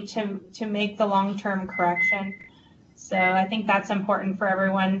opportunity to make the long-term correction. So I think that's important for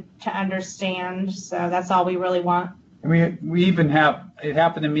everyone to understand. So that's all we really want. We even have, it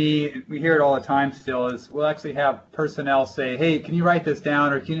happened to me, we hear it all the time still, is we'll actually have personnel say, hey, can you write this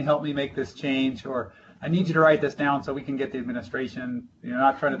down, or can you help me make this change, or I need you to write this down so we can get the administration,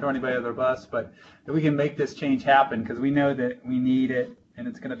 not trying to throw anybody under the bus, but that we can make this change happen, because we know that we need it and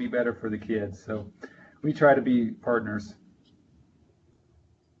it's going to be better for the kids. So we try to be partners.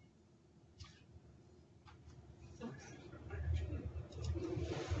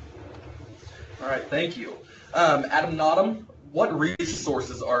 All right, thank you. Adam Nottam, what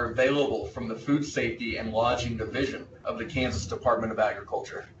resources are available from the Food Safety and Lodging Division of the Kansas Department of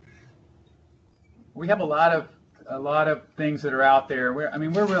Agriculture? We have a lot of things that are out there.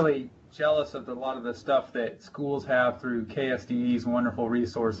 We're really jealous of a lot of the stuff that schools have through KSDE's wonderful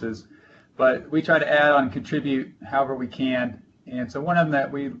resources, but we try to add on and contribute however we can. And so one of them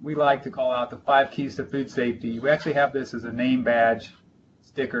that we like to call out the 5 keys to food safety. We actually have this as a name badge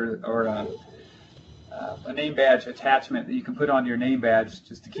sticker or a name badge attachment that you can put on your name badge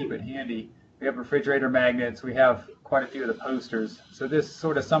just to keep it handy. We have refrigerator magnets. We have quite a few of the posters. So this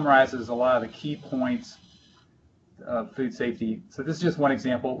sort of summarizes a lot of the key points of food safety. So this is just one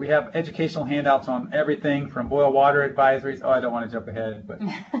example. We have educational handouts on everything from boil water advisories. Oh, I don't want to jump ahead, but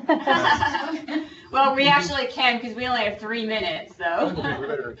well, we actually can because we only have 3 minutes, so.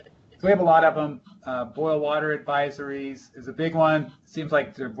 So we have a lot of them. Boil water advisories is a big one. Seems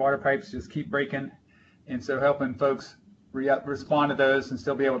like the water pipes just keep breaking, and so helping folks respond to those and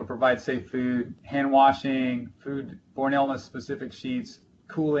still be able to provide safe food, hand washing, food-borne illness specific sheets,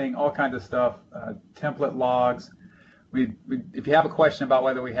 cooling, all kinds of stuff, template logs. If you have a question about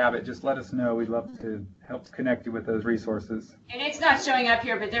whether we have it, just let us know. We'd love to help connect you with those resources. And it's not showing up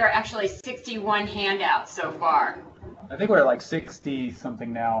here, but there are actually 61 handouts so far. I think we're at like 60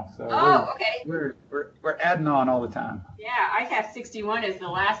 something now. So okay. We're adding on all the time. Yeah, I have 61 as the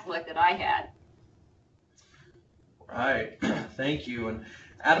last look that I had. Right, thank you. And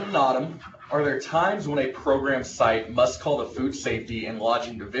Adam Nottam, are there times when a program site must call the Food Safety and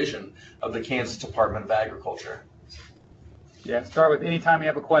Lodging Division of the Kansas Department of Agriculture? Yeah, start with any time you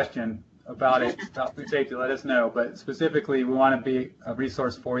have a question about food safety, let us know. But specifically, we want to be a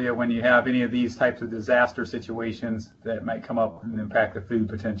resource for you when you have any of these types of disaster situations that might come up and impact the food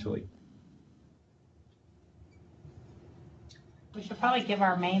potentially. We should probably give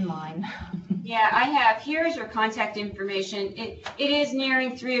our main line. Yeah, I have. Here's your contact information. It is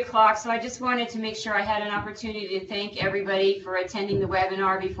nearing 3 o'clock, so I just wanted to make sure I had an opportunity to thank everybody for attending the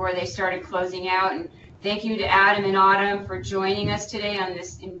webinar before they started closing out. And thank you to Adam and Autumn for joining us today on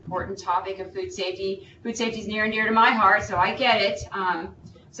this important topic of food safety. Food safety is near and dear to my heart, so I get it.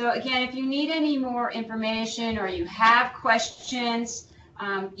 So again, if you need any more information or you have questions,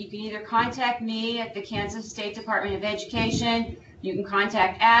 you can either contact me at the Kansas State Department of Education. You can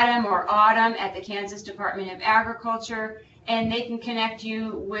contact Adam or Autumn at the Kansas Department of Agriculture, and they can connect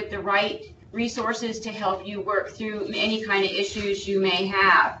you with the right resources to help you work through any kind of issues you may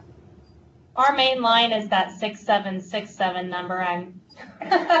have. Our main line is that 6767 number. I'm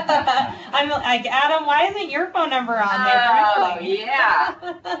like, Adam, why isn't your phone number on there? Oh, yeah.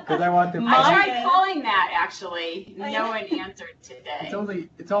 Because I want them. I tried calling that actually. No one answered today.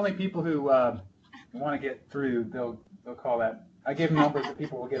 It's only people who want to get through. They'll call that. I give numbers that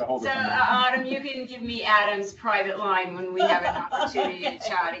people will get a hold of. So, Autumn, you can give me Adam's private line when we have an opportunity to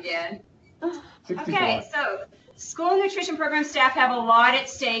chat again. 64. Okay, so school nutrition program staff have a lot at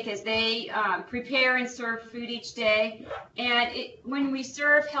stake as they prepare and serve food each day. And when we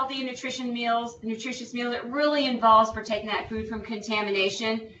serve healthy and nutritious meals, it really involves protecting that food from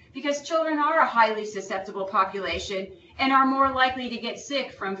contamination because children are a highly susceptible population and are more likely to get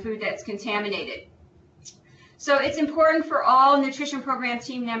sick from food that's contaminated. So it's important for all nutrition program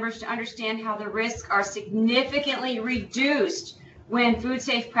team members to understand how the risks are significantly reduced when food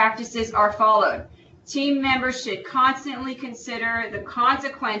safe practices are followed. Team members should constantly consider the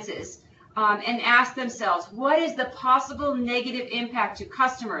consequences and ask themselves, what is the possible negative impact to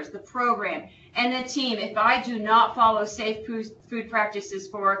customers, the program, and the team if I do not follow safe food practices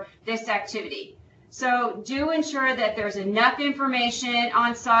for this activity? So do ensure that there's enough information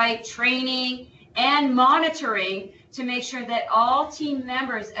on site, training, and monitoring to make sure that all team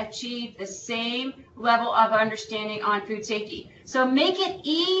members achieve the same level of understanding on food safety. So make it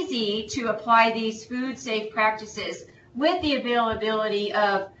easy to apply these food safe practices with the availability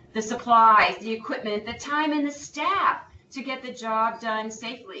of the supplies, the equipment, the time, and the staff to get the job done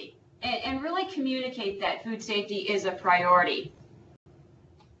safely. And really communicate that food safety is a priority.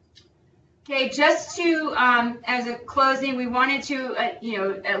 Okay, just to, as a closing, we wanted to,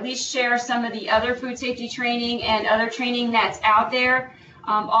 at least share some of the other food safety training and other training that's out there.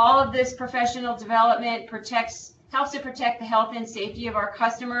 All of this professional development helps to protect the health and safety of our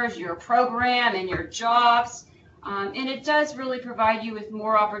customers, your program, and your jobs. And it does really provide you with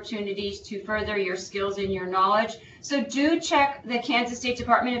more opportunities to further your skills and your knowledge. So do check the Kansas State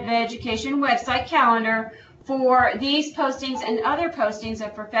Department of Education website calendar for these postings and other postings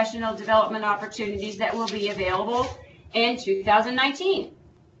of professional development opportunities that will be available in 2019.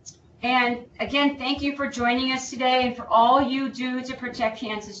 And again, thank you for joining us today and for all you do to protect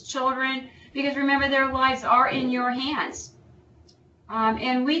Kansas children. because remember, their lives are in your hands.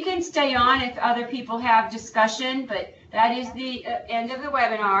 And we can stay on if other people have discussion, but that is the end of the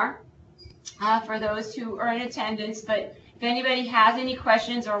webinar for those who are in attendance. But if anybody has any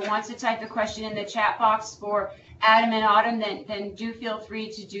questions or wants to type a question in the chat box for Adam and Autumn, then do feel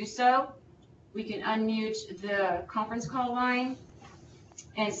free to do so. We can unmute the conference call line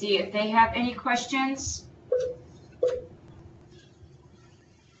and see if they have any questions.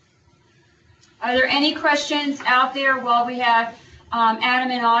 Are there any questions out there while we have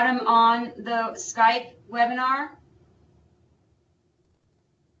Adam and Autumn on the Skype webinar?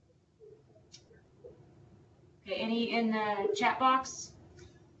 Okay, any in the chat box?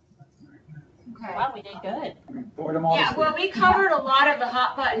 Okay. Wow, we did good. Yeah, well, we covered a lot of the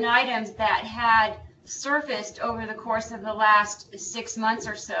hot button items that had surfaced over the course of the last 6 months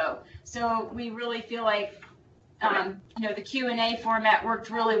or so. So we really feel like, the Q&A format worked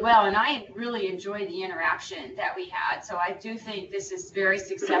really well, and I really enjoyed the interaction that we had. So I do think this is very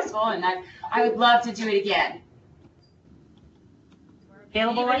successful, and I would love to do it again.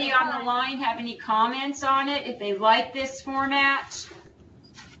 Anybody on the line have any comments on it, if they like this format?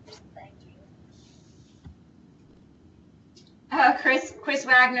 Chris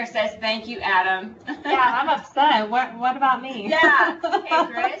Wagner says, thank you, Adam. Yeah, I'm upset. What about me? Yeah. Hey,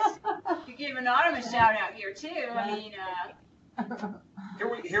 Chris. You're giving Autumn a shout out here, too. I mean,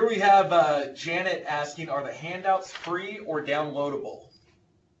 Here we have Janet asking, are the handouts free or downloadable?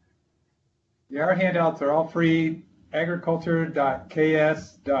 Yeah, our handouts are all free.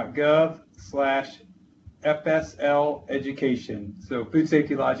 agriculture.ks.gov/FSL education. So food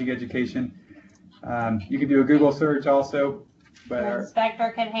safety lodging education. You can do a Google search also. But The inspector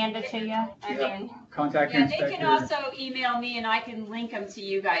can hand it to you. I mean, contact your yeah, they inspector. can also email me, and I can link them to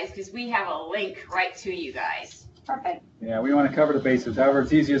you guys, because we have a link right to you guys. perfect. Yeah, we want to cover the bases. However,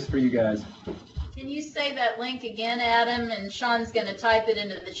 it's easiest for you guys. Can you say that link again, Adam? And Sean's going to type it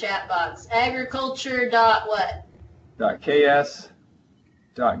into the chat box. Agriculture dot what?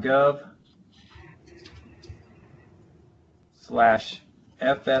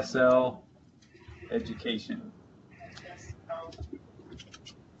 .ks.gov/FSL education.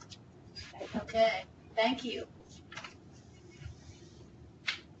 Okay, thank you.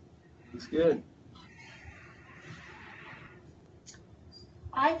 That's good.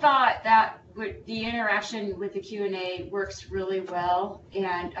 I thought that the interaction with the Q&A works really well,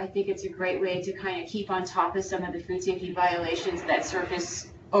 and I think it's a great way to kind of keep on top of some of the food safety violations that surface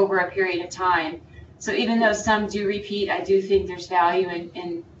over a period of time. So even though some do repeat, I do think there's value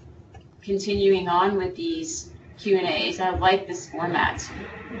in continuing on with these Q&As. I like this format.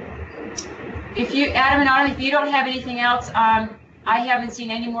 If you, Adam and Autumn, if you don't have anything else, I haven't seen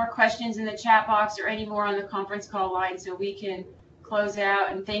any more questions in the chat box or any more on the conference call line, so we can close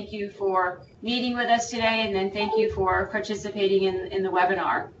out. And thank you for meeting with us today, and then thank you for participating in the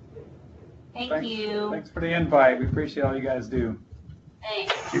webinar. Thank you. Thanks for the invite. We appreciate all you guys do.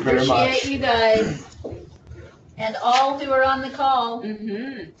 Thanks. Thank you very much. Appreciate you guys and all who are on the call.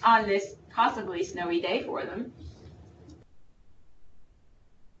 On this possibly snowy day for them.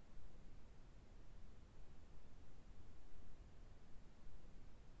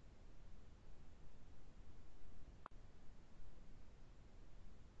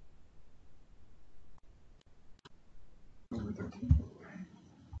 Over 13.